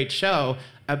 really great show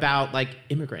about like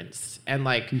immigrants, and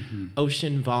like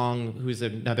Ocean Vuong, who's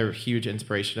another huge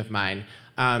inspiration of mine,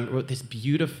 wrote this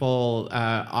beautiful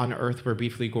On Earth We're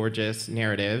Briefly Gorgeous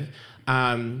narrative,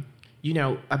 you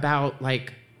know, about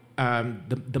like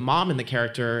the mom in the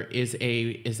character is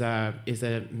a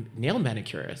nail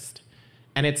manicurist,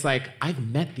 and it's like, I've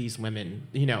met these women,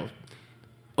 you know,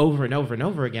 over and over and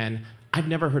over again. I've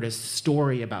never heard a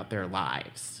story about their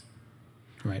lives.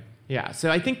 Right. Yeah,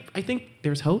 so I think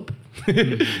there's hope,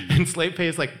 and slave pay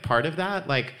is like part of that.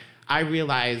 Like I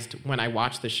realized when I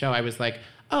watched the show, I was like,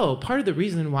 oh, part of the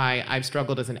reason why I've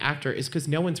struggled as an actor is because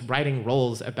no one's writing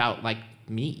roles about like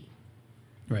me.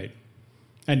 Right.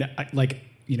 And like,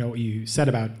 you know, what you said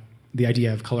about the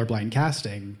idea of colorblind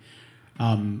casting,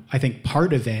 I think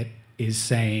part of it is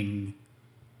saying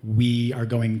we are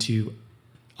going to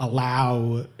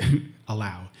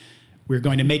we're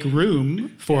going to make room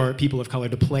for people of color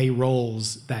to play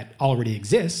roles that already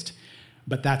exist,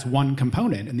 but that's one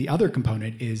component. And the other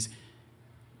component is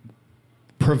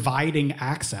providing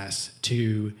access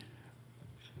to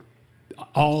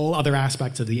all other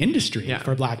aspects of the industry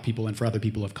for Black people and for other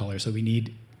people of color. So we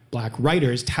need Black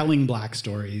writers telling Black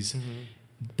stories,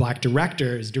 Black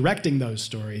directors directing those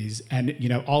stories, and you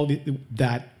know all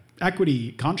that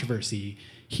equity controversy.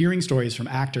 Hearing stories from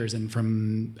actors and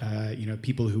from you know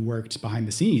people who worked behind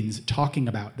the scenes talking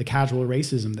about the casual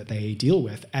racism that they deal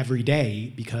with every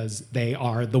day because they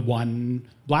are the one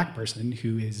Black person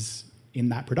who is in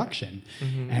that production,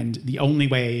 and the only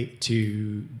way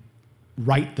to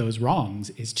right those wrongs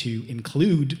is to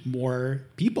include more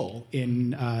people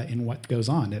in what goes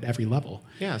on at every level.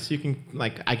 Yeah, so you can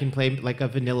I can play like a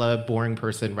vanilla, boring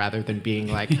person rather than being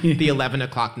like the 11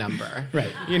 o'clock number.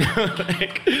 Right. You know,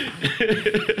 like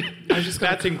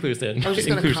that's inclusive. I was just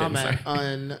going to comment sorry.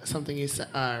 on something you said,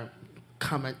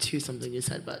 comment to something you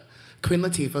said, but Queen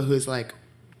Latifah, who's like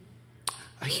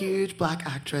a huge Black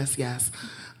actress, yes.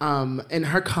 In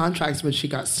her contracts when she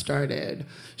got started,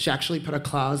 she actually put a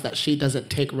clause that she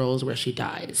doesn't take roles where she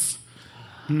dies.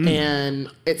 And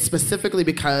it's specifically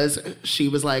because she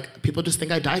was like, people just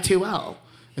think I die too well.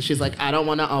 And she's like, I don't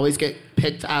want to always get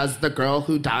picked as the girl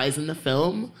who dies in the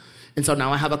film. And so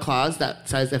now I have a clause that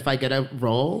says if I get a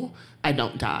role, I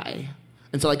don't die.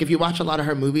 And so like if you watch a lot of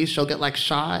her movies, she'll get like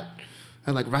shot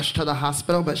and like rushed to the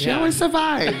hospital, but she always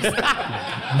survives.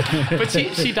 But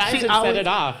she dies and set it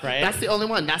off, right? That's the only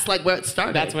one. That's like where it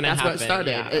started. That's when it happened. Where it started.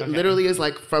 Yeah, It literally is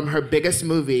like from her biggest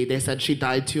movie, they said she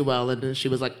died too well, and then she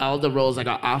was like, all the roles I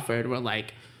got offered were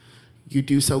like, you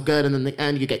do so good, and then in the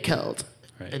end you get killed.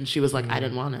 Right. And she was like, I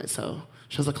didn't want it, so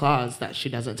she has a clause that she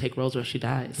doesn't take roles where she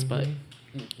dies, but...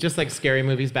 Just like scary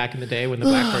movies back in the day when the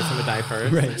Black person would die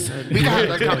first. Right. Listen, we can have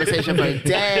that conversation for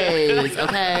days,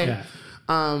 okay? Yeah.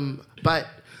 But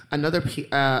another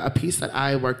a piece that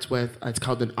I worked with, it's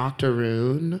called an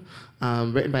octoroon,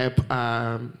 written by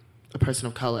a person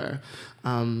of color.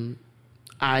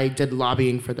 I did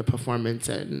lobbying for the performance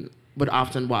and would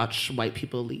often watch white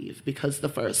people leave because the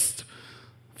first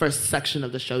section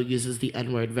of the show uses the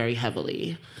N-word very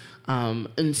heavily.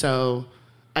 And so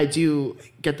I do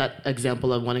get that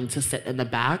example of wanting to sit in the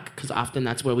back because often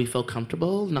that's where we feel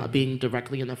comfortable, not being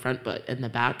directly in the front, but in the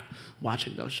back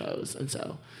watching those shows. And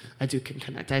so I can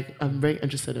connect. I'm very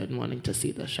interested in wanting to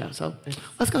see this show. So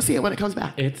let's go see it when it comes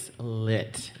back. It's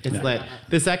lit. It's lit.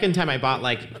 The second time I bought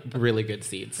like really good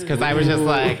seats because I was just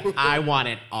like, I want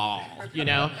it all, you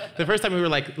know? The first time we were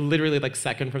like literally like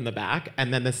second from the back.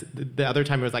 And then the other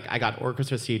time it was like I got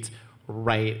orchestra seats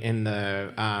right in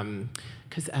the...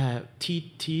 Because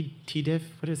TDIF,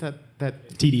 what is that?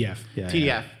 TDF. Yeah, TDF.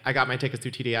 yeah. I got my tickets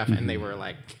through TDF, and they were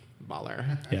like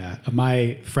baller. Yeah,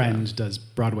 my friend does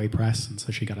Broadway press, and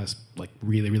so she got us like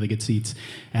really, really good seats.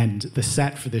 And the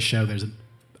set for this show, there's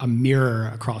a mirror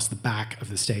across the back of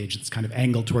the stage that's kind of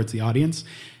angled towards the audience.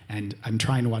 And I'm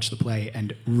trying to watch the play,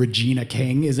 and Regina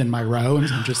King is in my row, and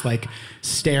so I'm just like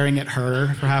staring at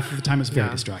her for half of the time. It's very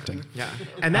distracting. Yeah,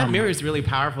 and that mirror is really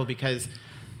powerful because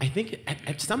I think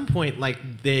at some point,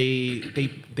 like the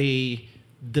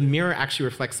mirror actually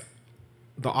reflects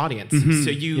the audience. Mm-hmm.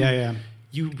 So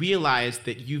you realize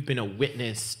that you've been a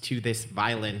witness to this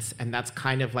violence, and that's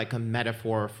kind of like a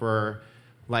metaphor for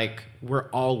like we're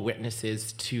all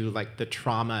witnesses to like the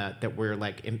trauma that we're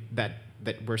like that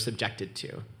we're subjected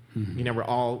to. Mm-hmm. You know, we're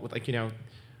all like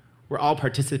we're all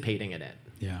participating in it.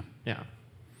 Yeah. Yeah.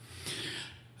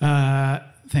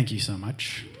 Thank you so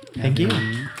much. Thank you.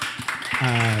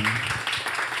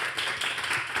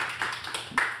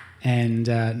 And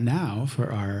now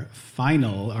for our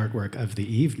final artwork of the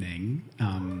evening,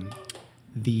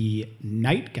 the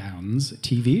Nightgowns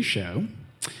TV show,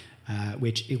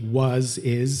 which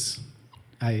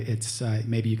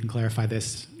maybe you can clarify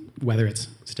this, whether it's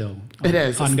still It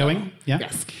is ongoing. Still. Yeah.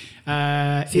 Yes.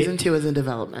 Season 2 is in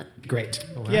development. Great.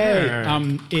 Yay.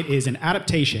 It is an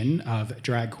adaptation of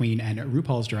Drag Queen and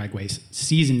RuPaul's Drag Race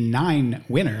Season 9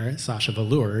 winner, Sasha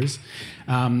Velours,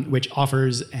 which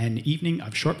offers an evening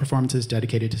of short performances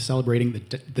dedicated to celebrating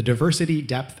the diversity,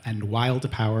 depth, and wild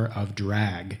power of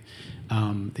drag.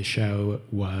 The show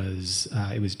was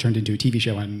turned into a TV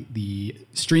show on the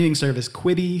streaming service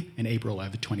Quibi in April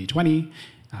of 2020.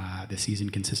 The season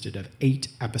consisted of 8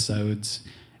 episodes,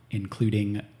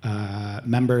 including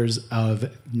members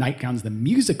of Nightgowns the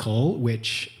Musical,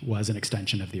 which was an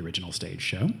extension of the original stage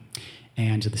show.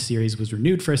 And the series was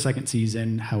renewed for a second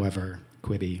season. However,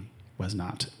 Quibi was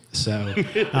not. So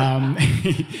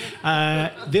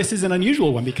this is an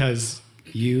unusual one because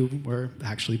you were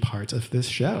actually part of this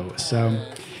show. So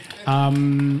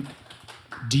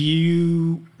do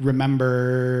you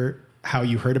remember how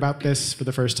you heard about this for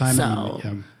the first time?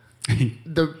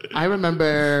 I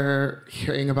remember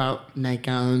hearing about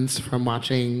Nightgowns from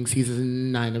watching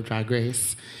season 9 of Drag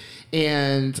Race,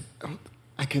 and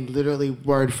I can literally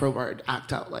word for word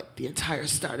act out like the entire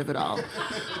start of it all.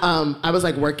 I was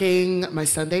like working my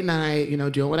Sunday night,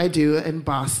 doing what I do in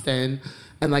Boston,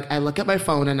 and like I look at my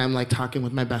phone and I'm like talking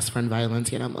with my best friend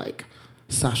Violencia, and I'm like,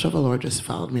 Sasha Velour just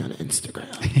followed me on Instagram.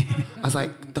 I was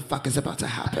like, the fuck is about to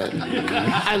happen?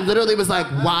 I literally was like,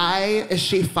 why is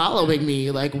she following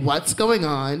me? Like, what's going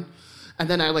on? And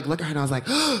then I like look at her and I was like,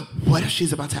 what if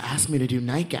she's about to ask me to do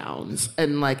Nightgowns?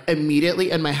 And like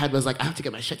immediately in my head was like, I have to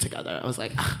get my shit together. I was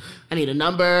like, I need a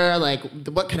number. Like,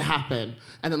 what could happen?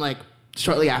 And then like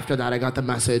shortly after that, I got the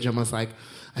message and was like,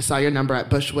 I saw your number at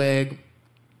Bushwig.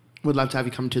 Would love to have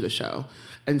you come to the show.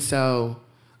 And so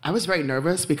I was very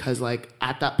nervous because like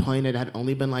at that point it had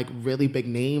only been like really big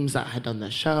names that had done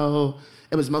the show.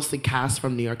 It was mostly cast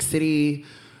from New York City.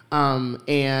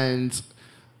 And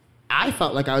I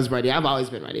felt like I was ready. I've always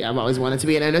been ready. I've always wanted to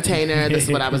be an entertainer. This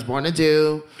is what I was born to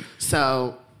do.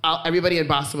 So everybody in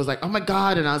Boston was like, oh my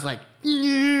God. And I was like,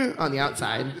 yeah, on the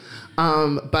outside.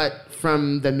 But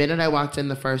from the minute I walked in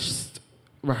the first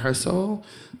rehearsal,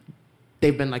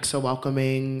 they've been like so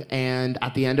welcoming. And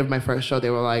at the end of my first show,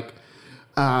 they were like,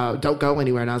 don't go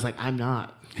anywhere. And I was like, I'm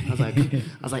not. I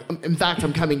was like, in fact,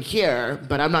 I'm coming here,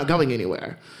 but I'm not going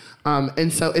anywhere.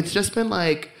 And so it's just been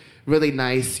like really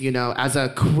nice, as a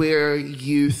queer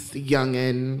youth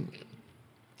youngin',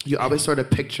 you always sort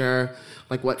of picture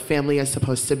like what family is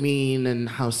supposed to mean and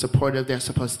how supportive they're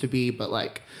supposed to be. But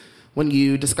like when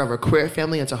you discover queer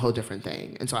family, it's a whole different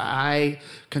thing. And so I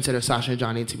consider Sasha and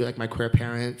Johnny to be like my queer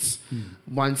parents.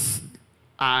 Once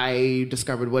I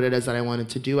discovered what it is that I wanted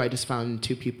to do, I just found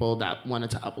 2 people that wanted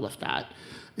to uplift that.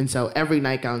 And so every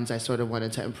Nightgowns, I sort of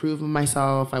wanted to improve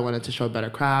myself. I wanted to show a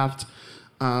better craft.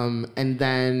 And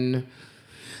then,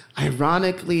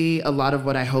 ironically, a lot of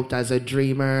what I hoped as a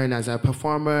dreamer and as a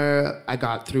performer, I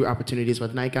got through opportunities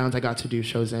with Nightgowns. I got to do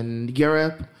shows in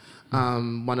Europe.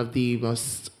 One of the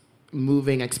most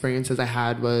moving experiences I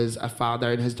had was a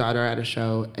father and his daughter at a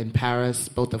show in Paris,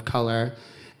 both of color.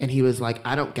 And he was like,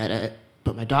 I don't get it,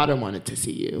 but my daughter wanted to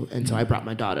see you. And so I brought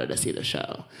my daughter to see the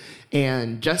show.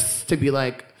 And just to be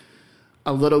like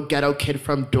a little ghetto kid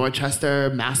from Dorchester,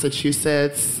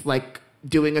 Massachusetts, like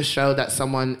doing a show that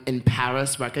someone in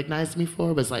Paris recognized me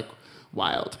for was like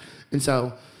wild. And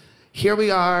so here we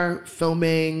are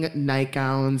filming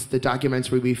Nightgowns, the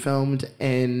documentary we filmed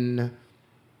in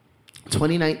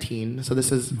 2019. So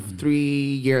this is 3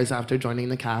 years after joining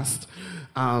the cast.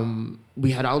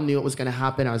 We had all knew it was going to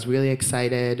happen. I was really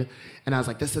excited. And I was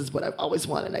like, this is what I've always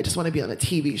wanted. I just want to be on a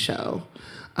TV show.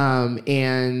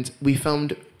 And we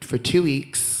filmed for 2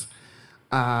 weeks.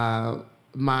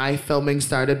 My filming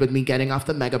started with me getting off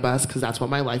the megabus because that's what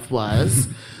my life was.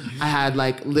 I had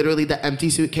like literally the empty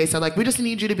suitcase. They're like, we just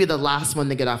need you to be the last one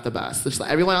to get off the bus. Just let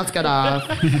everyone else get off.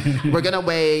 We're gonna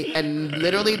wait. And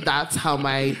literally that's how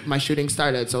my shooting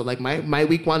started. So like my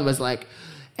week 1 was like,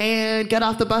 and get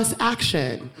off the bus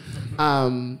action.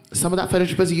 Some of that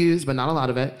footage was used, but not a lot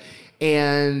of it.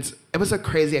 And it was a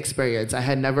crazy experience. I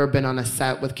had never been on a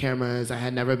set with cameras. I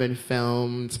had never been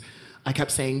filmed. I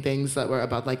kept saying things that were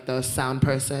about like the sound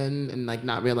person and like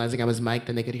not realizing I was mic'd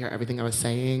and they could hear everything I was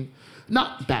saying.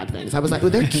 Not bad things. I was like, oh,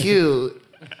 they're cute.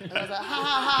 And I was like, ha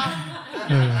ha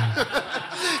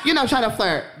ha. Trying to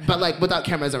flirt, but like without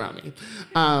cameras around me.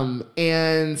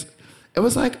 And it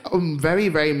was like a very,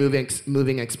 very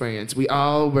moving experience. We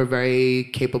all were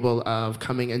very capable of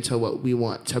coming into what we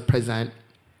want to present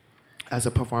as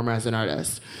a performer, as an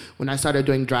artist. When I started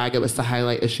doing drag, it was to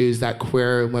highlight issues that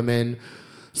queer women,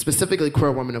 specifically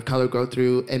queer women of color, go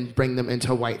through and bring them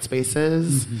into white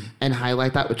spaces and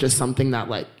highlight that, which is something that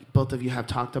like both of you have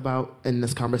talked about in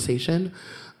this conversation.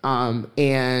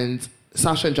 And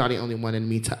Sasha and Johnny only wanted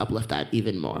me to uplift that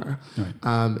even more.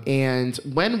 Right. And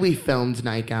when we filmed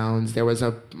Nightgowns, there was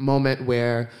a moment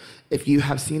where, if you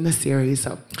have seen the series,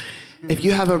 so if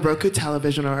you have a Roku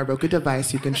television or a Roku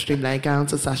device, you can stream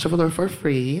Nightgowns with Sasha Velour for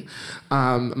free.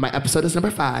 My episode is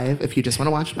number 5. If you just want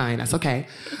to watch 9, that's okay.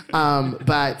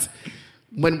 But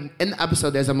when in the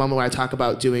episode, there's a moment where I talk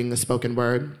about doing the spoken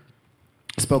word.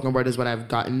 Spoken word is what I've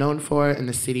gotten known for in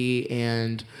the city,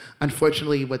 and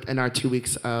unfortunately, within our 2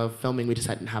 weeks of filming, we just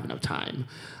didn't have enough time.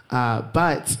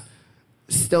 But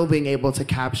still being able to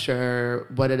capture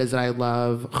what it is that I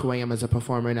love, who I am as a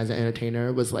performer and as an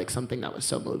entertainer, was like something that was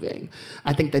so moving.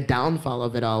 I think the downfall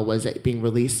of it all was it being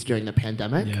released during the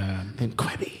pandemic. Yeah. And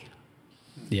Quibi.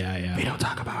 Yeah. We don't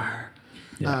talk about her.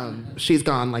 Yeah. She's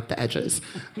gone like the edges.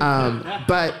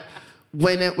 But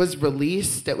when it was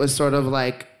released, it was sort of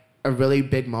like a really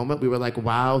big moment. We were like,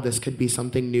 wow, this could be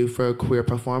something new for queer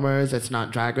performers. It's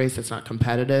not Drag Race. It's not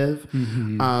competitive.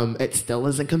 It still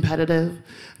isn't competitive.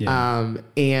 Yeah.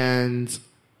 And,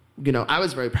 you know, I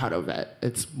was very proud of it.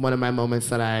 It's one of my moments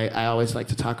that I always like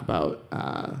to talk about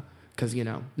because, you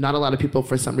know, not a lot of people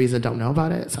for some reason don't know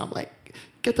about it. So I'm like,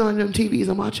 get on them TVs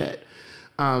and watch it.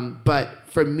 But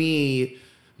for me,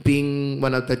 being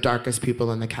one of the darkest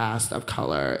people in the cast of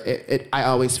color, I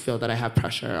always feel that I have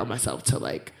pressure on myself to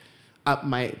like up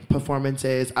my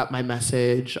performances, up my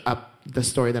message, up the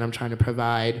story that I'm trying to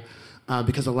provide,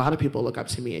 because a lot of people look up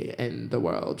to me in the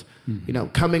world. You know,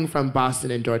 coming from Boston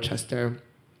and Dorchester,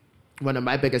 one of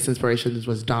my biggest inspirations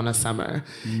was Donna Summer.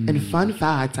 And fun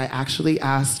fact, I actually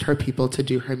asked her people to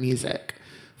do her music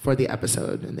for the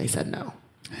episode, and they said no.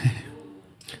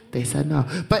 They said no.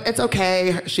 But it's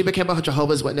okay. She became a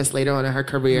Jehovah's Witness later on in her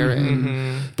career.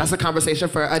 And that's a conversation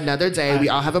for another day. We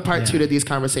all have a part 2 to these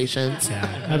conversations.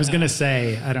 Yeah. I was going to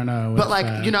say, I don't know. But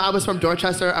like, you know, I was from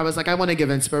Dorchester. I was like, I want to give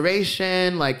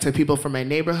inspiration like to people from my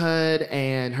neighborhood.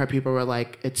 And her people were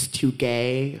like, it's too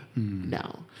gay.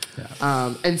 No.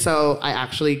 Yeah. And so I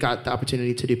actually got the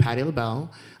opportunity to do Patti LaBelle.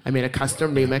 I made a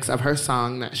custom remix of her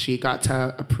song that she got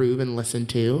to approve and listen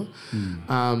to.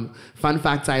 Fun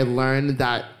fact, I learned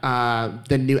that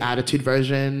the new Attitude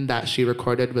version that she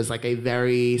recorded was like a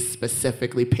very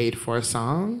specifically paid for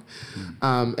song.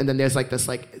 And then there's like this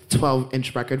like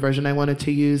 12-inch record version I wanted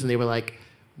to use, and they were like,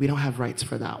 we don't have rights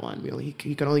for that one.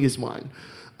 You can only use one.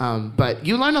 But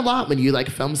you learn a lot when you like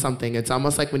film something. It's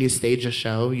almost like when you stage a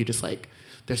show, you just like,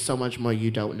 there's so much more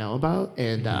you don't know about.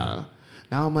 And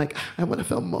now I'm like, I want to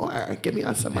film more. Get me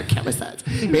on some more camera sets.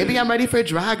 Maybe I'm ready for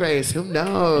Drag Race. Who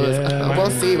knows? Yeah.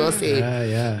 We'll see.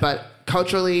 Yeah. But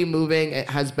culturally moving, it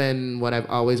has been what I've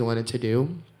always wanted to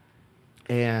do.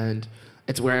 And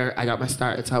it's where I got my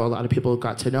start. It's how a lot of people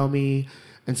got to know me.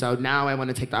 And so now I want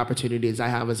to take the opportunities I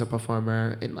have as a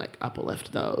performer and like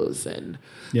uplift those and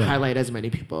highlight as many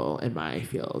people in my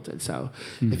field. And so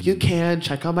if you can,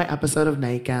 check out my episode of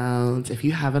Nightgowns. If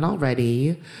you haven't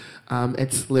already,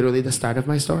 it's literally the start of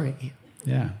my story.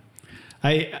 Yeah.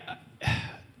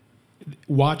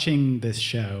 Watching this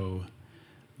show,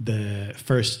 the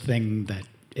first thing that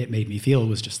it made me feel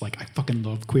was just like, I fucking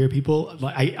love queer people.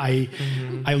 Like,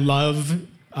 I love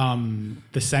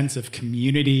the sense of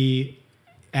community,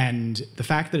 and the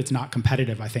fact that it's not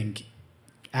competitive, I think,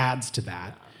 adds to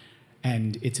that.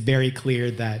 And it's very clear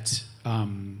that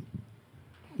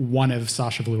one of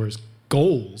Sasha Velour's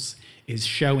goals is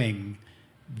showing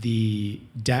the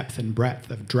depth and breadth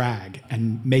of drag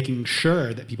and making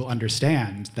sure that people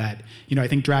understand that, you know, I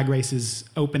think Drag Race is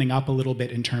opening up a little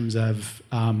bit in terms of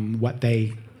what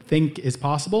they think is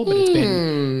possible, but it's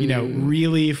been, you know,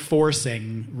 really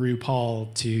forcing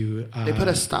RuPaul to... they put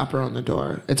a stopper on the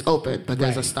door. It's open, but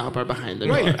there's a stopper behind the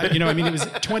door. You know, I mean, it was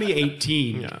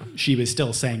 2018. She was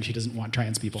still saying she doesn't want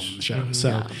trans people on the show.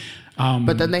 So...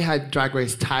 but then they had Drag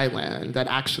Race Thailand that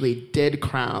actually did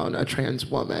crown a trans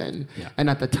woman. Yeah. And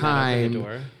at the time,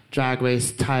 Drag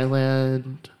Race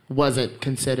Thailand wasn't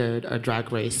considered a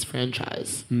Drag Race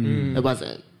franchise. It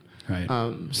wasn't. Right.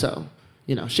 So,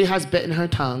 you know, she has bitten her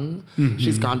tongue.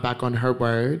 She's gone back on her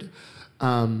word.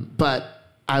 But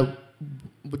I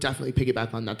would definitely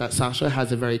piggyback on that Sasha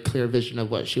has a very clear vision of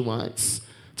what she wants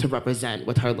to represent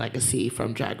with her legacy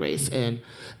from Drag Race. And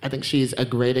I think she's a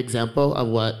great example of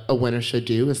what a winner should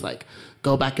do, is like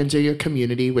go back into your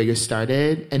community where you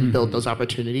started and build those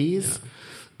opportunities.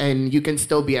 And you can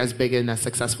still be as big and as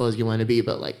successful as you want to be.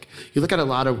 But like, you look at a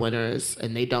lot of winners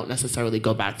and they don't necessarily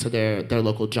go back to their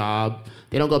local job.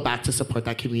 They don't go back to support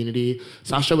that community.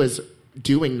 Sasha was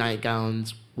doing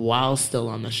Nightgowns while still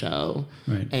on the show.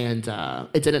 Right. And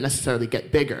it didn't necessarily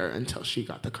get bigger until she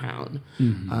got the crown.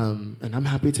 And I'm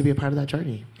happy to be a part of that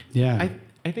journey. Yeah.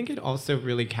 I think it also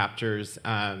really captures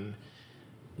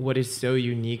what is so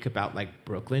unique about like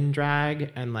Brooklyn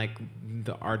drag and like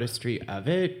the artistry of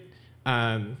it.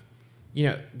 You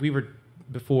know, we were,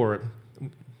 before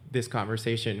this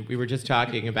conversation, we were just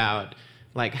talking about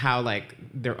like how like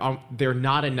there are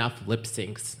not enough lip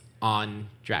syncs on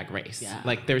Drag Race. Yeah.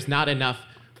 Like there's not enough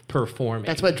performing.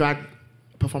 That's what drag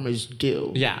performers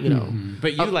do. Yeah. You know.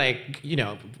 But you like, you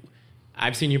know,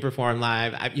 I've seen you perform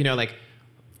live. You know, like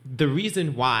the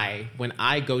reason why when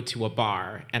I go to a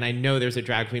bar and I know there's a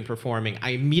drag queen performing,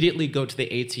 I immediately go to the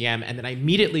ATM and then I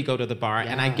immediately go to the bar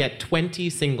and I get 20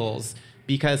 singles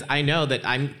because I know that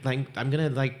I'm gonna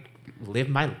live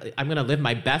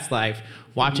my best life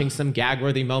watching some gag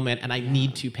worthy moment and I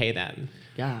need to pay them.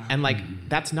 Yeah. And like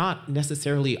that's not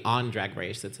necessarily on Drag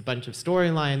Race. It's a bunch of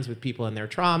storylines with people and their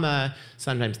trauma.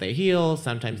 Sometimes they heal,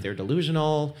 sometimes they're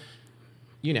delusional.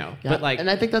 You know, Yeah. but like, and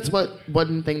I think that's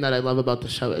one thing that I love about the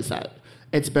show is that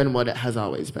it's been what it has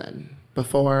always been.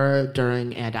 Before,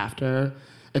 during, and after.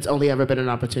 It's only ever been an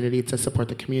opportunity to support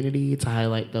the community, to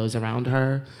highlight those around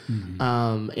her.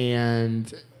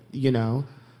 And, you know,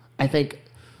 I think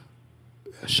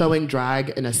showing drag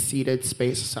in a seated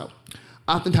space. So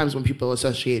oftentimes when people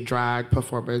associate drag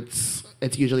performance,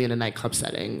 it's usually in a nightclub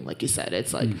setting. Like you said,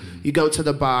 it's like you go to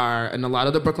the bar, and a lot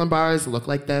of the Brooklyn bars look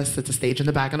like this. It's a stage in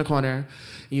the back in the corner.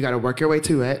 You got to work your way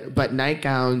to it. But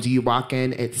nightgowns, you walk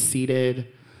in, it's seated.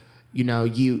 You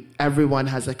know, everyone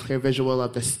has a clear visual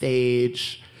of the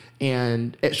stage.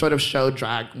 And it sort of showed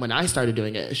drag, when I started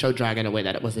doing it, it showed drag in a way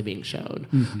that it wasn't being shown.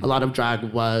 A lot of drag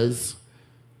was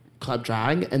club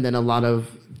drag, and then a lot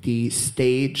of the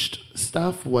staged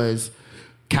stuff was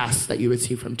casts that you would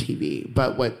see from TV.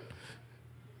 But what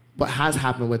has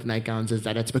happened with nightgowns is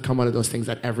that it's become one of those things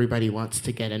that everybody wants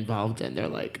to get involved in. They're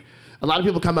like, a lot of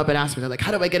people come up and ask me, they're like,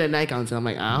 how do I get in nightgowns? And I'm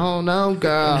like, I don't know,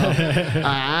 girl.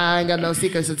 I ain't got no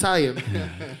secrets to tell you.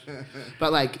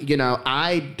 But like, you know,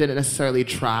 I didn't necessarily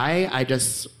try. I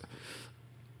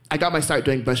got my start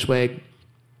doing Bushwig.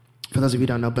 For those of you who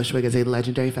don't know, Bushwig is a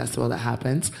legendary festival that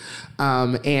happens.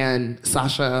 And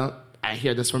Sasha, I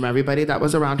hear this from everybody that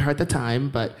was around her at the time,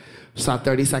 but saw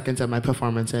 30 seconds of my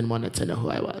performance and wanted to know who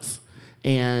I was.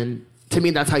 And to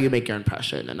me, that's how you make your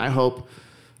impression. And I hope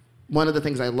one of the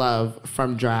things I love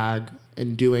from drag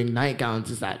and doing nightgowns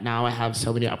is that now I have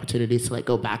so many opportunities to like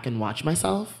go back and watch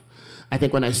myself. I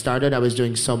think when I started, I was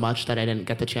doing so much that I didn't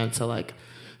get the chance to like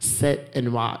sit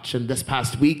and watch. And this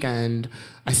past weekend,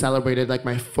 I celebrated like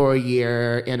my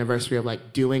 4-year anniversary of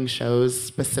like doing shows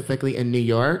specifically in New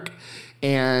York.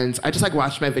 And I just like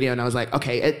watched my video and I was like,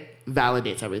 okay, it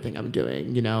validates everything I'm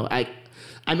doing. You know, I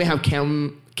may have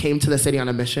came to the city on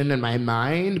a mission in my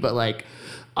mind, but like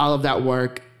all of that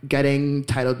work, getting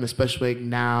titled Miss Bushwig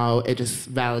now, it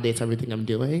just validates everything I'm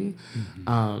doing.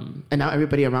 And now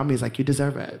everybody around me is like, you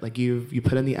deserve it. Like you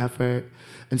put in the effort.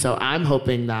 And so I'm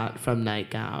hoping that from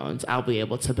nightgowns, I'll be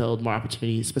able to build more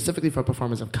opportunities specifically for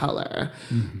performers of color,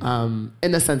 in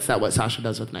the sense that what Sasha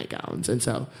does with nightgowns. And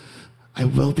so I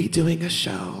will be doing a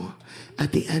show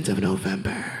at the end of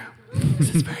November.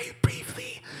 This is very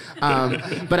briefly.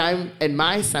 But I'm, in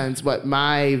my sense, what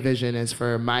my vision is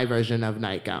for my version of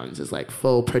nightgowns is like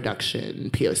full production,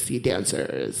 POC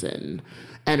dancers and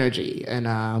energy. And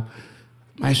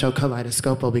my show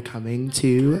Kaleidoscope will be coming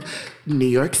to New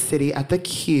York City at the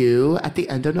Q at the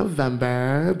end of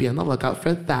November. Be on the lookout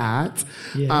for that.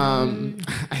 Yeah.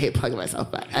 I hate plugging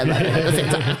myself, but I love it at the same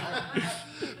time.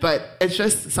 But it's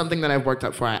just something that I've worked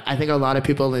up for. I think a lot of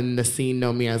people in the scene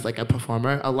know me as like a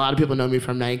performer. A lot of people know me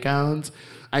from nightgowns.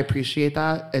 I appreciate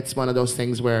that. It's one of those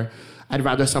things where I'd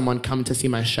rather someone come to see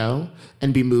my show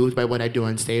and be moved by what I do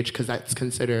on stage, because that's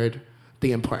considered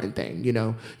the important thing. You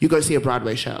know, you go to see a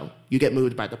Broadway show, you get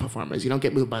moved by the performers. You don't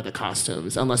get moved by the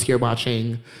costumes, unless you're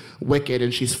watching Wicked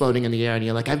and she's floating in the air and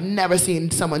you're like, I've never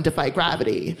seen someone defy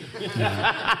gravity.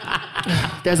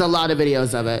 There's a lot of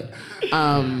videos of it.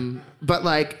 But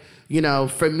like, you know,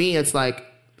 for me, it's like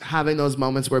having those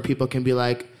moments where people can be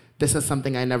like, this is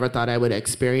something I never thought I would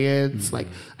experience. Like,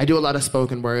 I do a lot of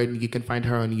spoken word. You can find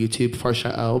her on YouTube,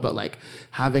 Portia O. But like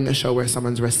having a show where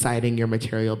someone's reciting your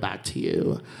material back to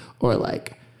you, or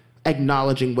like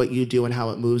acknowledging what you do and how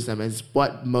it moves them, is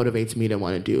what motivates me to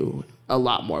want to do a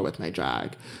lot more with my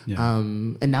drag. Yeah.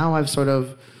 And now I've sort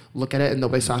of look at it in the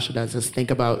way Sasha does, is think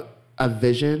about a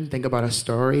vision, think about a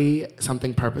story,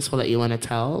 something purposeful that you want to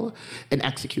tell, and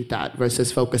execute that,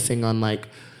 versus focusing on like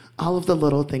all of the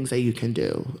little things that you can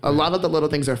do. A lot of the little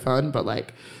things are fun, but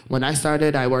like when I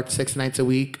started, I worked 6 nights a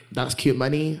week. That was cute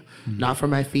money, not for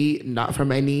my feet, not for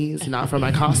my knees, not for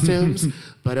my costumes,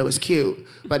 but it was cute.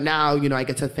 But now, you know, I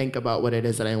get to think about what it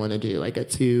is that I want to do. I get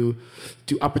to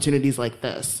do opportunities like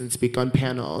this and speak on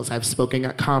panels. I've spoken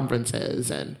at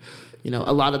conferences, and You know,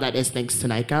 a lot of that is thanks to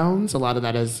nightgowns. A lot of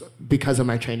that is because of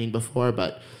my training before,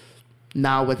 but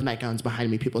now with nightgowns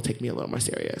behind me, people take me a little more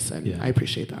serious, and I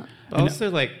appreciate that. Also,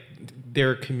 like, there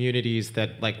are communities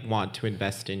that like want to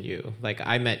invest in you. Like,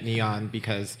 I met Neon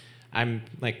because I'm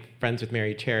like friends with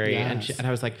Mary Cherry, and I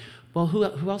was like, well,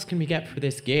 who else can we get for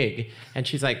this gig? And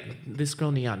she's like, this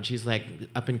girl Neon, she's like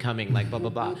up and coming, like blah blah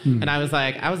blah. And I was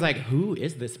like, who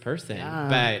is this person?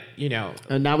 But you know,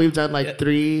 and now we've done like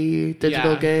 3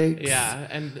 digital gigs.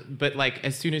 But like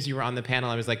as soon as you were on the panel,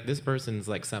 I was like, this person's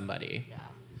like somebody.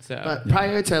 So, but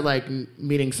prior to like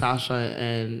meeting Sasha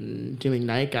and doing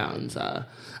nightgowns,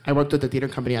 I worked with a theater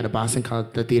company out of Boston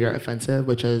called the Theater Offensive,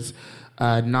 which is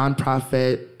a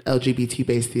nonprofit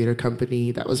LGBT-based theater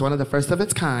company that was one of the first of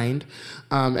its kind.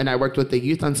 And I worked with the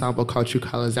youth ensemble called True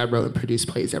Colors that wrote and produced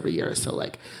plays every year. So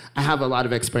like I have a lot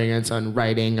of experience on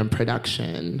writing and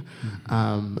production.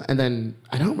 And then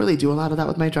I don't really do a lot of that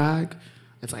with my drag.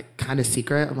 It's like kind of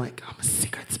secret. I'm like, I'm a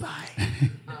secret spy.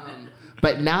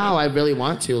 But now I really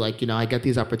want to, like, you know, I get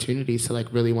these opportunities to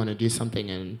like really want to do something,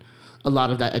 and a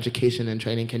lot of that education and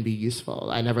training can be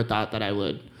useful. I never thought that I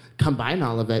would combine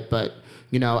all of it, but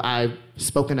you know, I've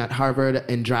spoken at Harvard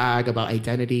in drag about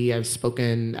identity. I've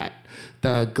spoken at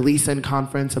the Gleason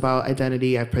conference about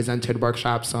identity. I've presented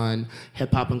workshops on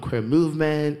hip hop and queer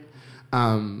movement.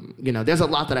 You know, there's a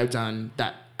lot that I've done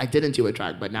that I didn't do with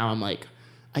drag, but now I'm like,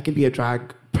 I can be a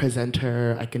drag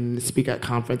presenter. I can speak at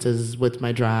conferences with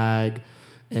my drag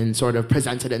and sort of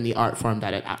present it in the art form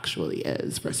that it actually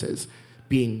is versus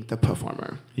being the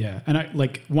performer. Yeah, and I,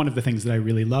 like, one of the things that I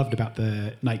really loved about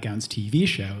the Nightgowns TV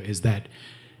show is that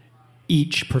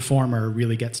each performer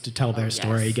really gets to tell their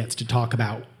story, gets to talk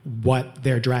about what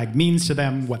their drag means to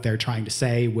them, what they're trying to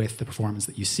say with the performance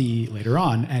that you see later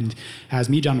on. And as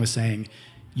Mijan was saying,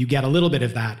 you get a little bit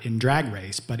of that in Drag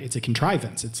Race, but it's a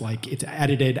contrivance. It's like, it's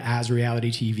edited as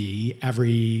reality TV.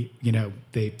 Every, you know,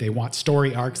 they want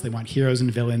story arcs, they want heroes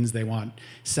and villains, they want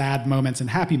sad moments and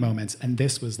happy moments. And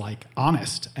this was like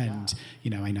honest. And, you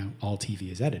know, I know all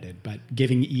TV is edited, but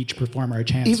giving each performer a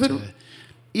chance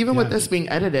Even with this being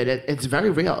edited, it's very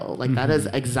real. Like, that is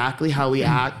exactly how we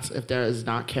act if there is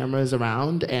not cameras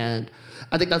around. And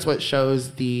I think that's what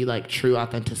shows the like true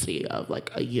authenticity of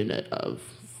like a unit of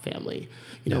family.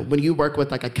 You know, when you work with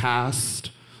like a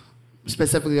cast,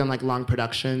 specifically on like long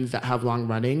productions that have long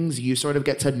runnings, you sort of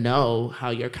get to know how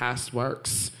your cast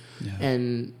works.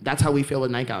 And that's how we feel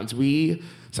with Nightgowns.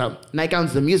 So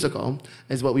Nightgowns, the musical,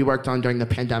 is what we worked on during the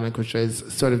pandemic, which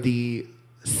was sort of the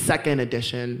second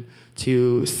edition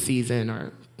to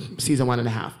season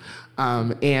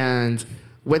 1.5. And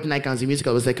with Nightgowns, the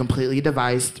musical, it was a completely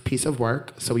devised piece of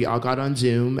work. So we all got on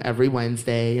Zoom every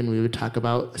Wednesday and we would talk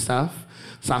about stuff.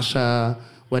 Sasha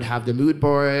would have the mood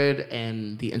board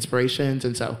and the inspirations.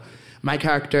 And so my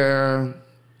character,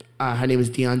 her name is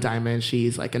Dion Diamond.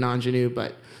 She's like an ingenue,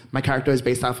 but my character is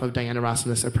based off of Diana Ross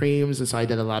and the Supremes. And so I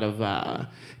did a lot of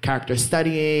character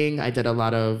studying. I did a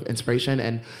lot of inspiration.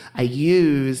 And I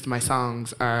used, my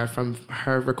songs are from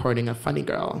her recording of Funny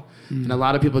Girl. And a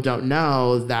lot of people don't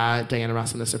know that Diana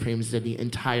Ross and the Supremes did the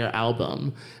entire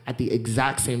album at the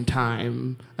exact same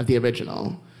time of the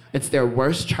original. It's their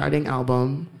worst charting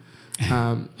album.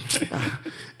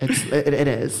 It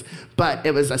is, but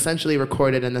it was essentially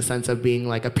recorded in the sense of being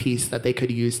like a piece that they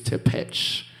could use to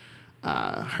pitch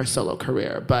her solo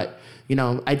career. But you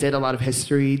know, I did a lot of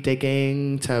history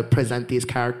digging to present these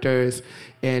characters.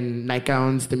 In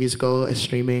Nightgowns, the musical is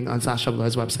streaming on Sasha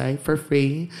Velour's website for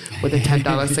free with a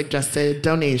 $10 suggested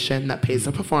donation that pays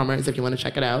the performers if you want to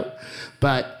check it out.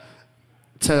 But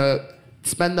to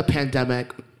spend the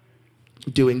pandemic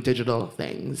doing digital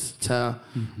things, to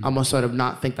almost sort of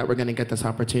not think that we're going to get this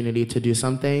opportunity to do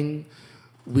something.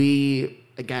 We,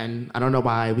 again, I don't know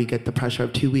why we get the pressure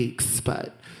of 2 weeks,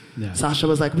 but Sasha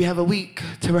was like, we have a week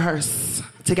to rehearse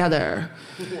together.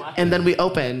 What? And then we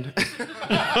opened.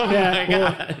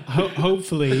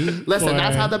 Hopefully. Listen,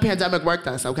 that's how the pandemic worked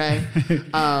us, okay?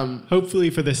 Hopefully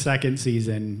for the second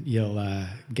season, you'll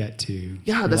get to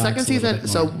the second season.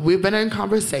 So we've been in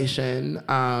conversation.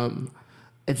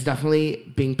 It's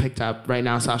definitely being picked up right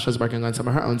now. Sasha's working on some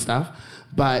of her own stuff.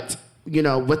 But, you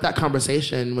know, with that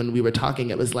conversation, when we were talking,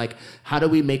 it was like, how do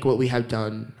we make what we have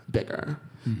done bigger?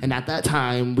 And at that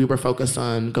time, we were focused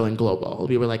on going global.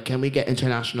 We were like, can we get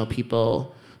international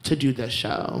people to do this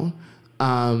show?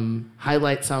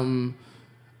 Highlight some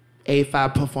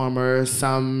AFAB performers,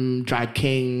 some drag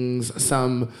kings,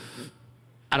 some,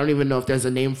 I don't even know if there's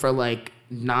a name for like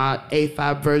not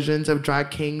AFAB versions of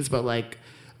drag kings, but like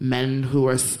men who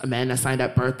are men assigned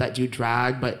at birth that do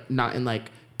drag, but not in like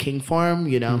king form,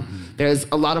 you know? There's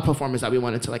a lot of performers that we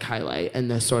wanted to like highlight in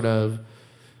this sort of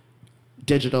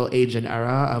digital age and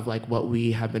era of like what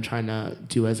we have been trying to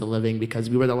do as a living, because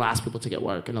we were the last people to get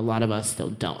work, and a lot of us still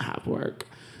don't have work.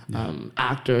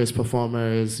 Actors,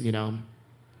 performers, you know.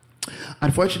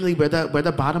 Unfortunately, we're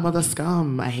the bottom of the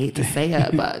scum. I hate to say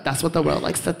it, but that's what the world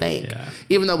likes to think. Yeah.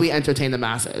 Even though we entertain the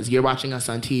masses, you're watching us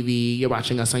on TV, you're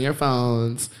watching us on your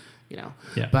phones, you know.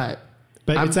 Yeah. But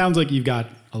it sounds like you've got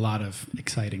a lot of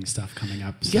exciting stuff coming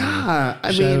up. So yeah,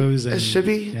 I mean, it should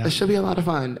be a lot of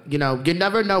fun. You know, you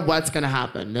never know what's gonna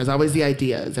happen. There's always the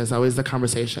ideas, there's always the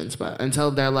conversations, but until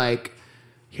they're like,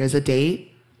 here's a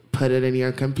date, put it in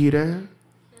your computer.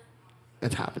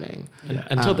 It's happening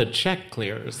until the check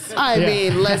clears. I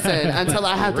mean, listen. Until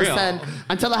I have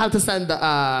to send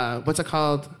the what's it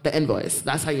called? The invoice.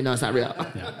 That's how you know it's not real.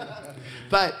 Yeah.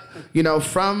 But you know,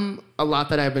 from a lot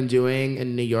that I've been doing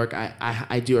in New York,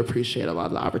 I do appreciate a lot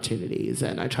of the opportunities,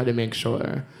 and I try to make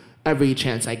sure every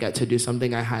chance I get to do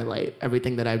something, I highlight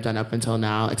everything that I've done up until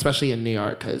now, especially in New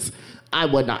York, because I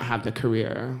would not have the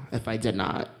career if I did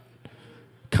not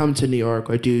come to New York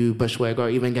or do Bushwick or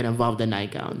even get involved in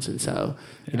nightgowns. And so,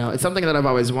 you know, it's something that I've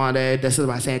always wanted. This is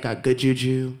why I say I got good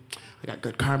juju. I got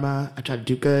good karma. I try to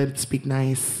do good, speak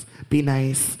nice, be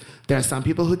nice. There are some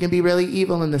people who can be really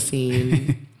evil in the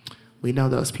scene. We know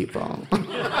those people.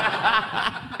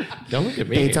 Don't look at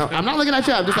me. I'm not looking at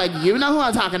you. I'm just like, you know who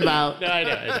I'm talking about. No, I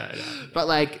know. But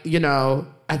like, you know,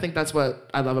 I think that's what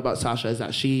I love about Sasha, is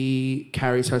that she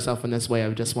carries herself in this way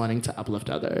of just wanting to uplift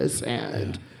others.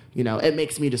 And you know, it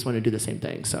makes me just want to do the same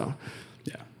thing. So,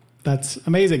 yeah, that's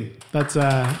amazing. That's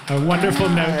a wonderful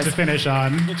note to finish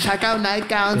on. Check out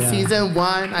Nightgown season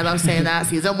 1. I love saying that.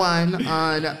 Season 1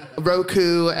 on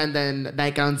Roku, and then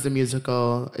Nightgowns the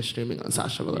musical is streaming on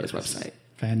Sasha Velour's website.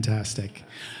 Fantastic.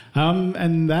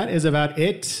 And that is about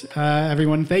it.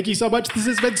 Everyone, thank you so much. This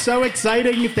has been so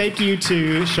exciting. Thank you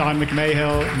to Sean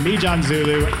McMahill, Mijan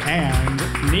Zulu,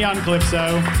 and Neon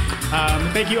Calypso.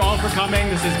 Thank you all for coming.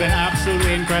 This has been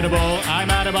absolutely incredible. I'm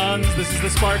Adam Unz. This is the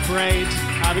Spark Parade.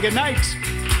 Have a good night.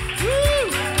 Woo!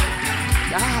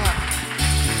 Yeah.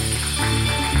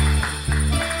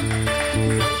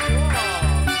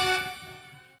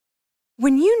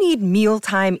 When you need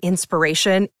mealtime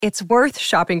inspiration, it's worth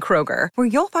shopping Kroger, where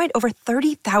you'll find over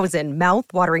 30,000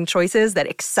 mouth-watering choices that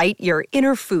excite your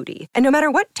inner foodie. And no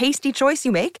matter what tasty choice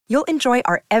you make, you'll enjoy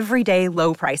our everyday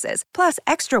low prices, plus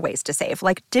extra ways to save,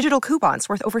 like digital coupons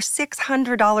worth over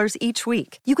 $600 each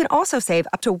week. You can also save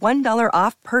up to $1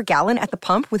 off per gallon at the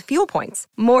pump with fuel points.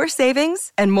 More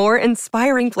savings and more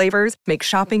inspiring flavors make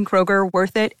shopping Kroger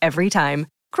worth it every time.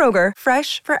 Kroger,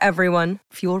 fresh for everyone.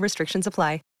 Fuel restrictions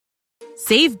apply.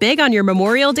 Save big on your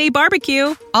Memorial Day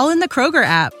barbecue, all in the Kroger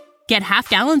app. Get half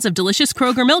gallons of delicious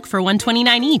Kroger milk for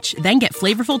 $1.29 each. Then get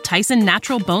flavorful Tyson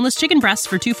natural boneless chicken breasts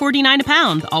for $2.49 a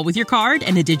pound, all with your card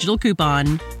and a digital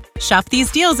coupon. Shop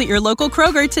these deals at your local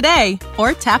Kroger today,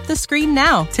 or tap the screen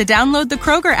now to download the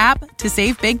Kroger app to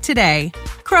save big today.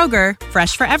 Kroger,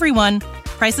 fresh for everyone.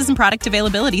 Prices and product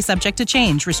availability subject to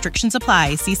change. Restrictions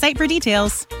apply. See site for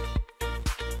details.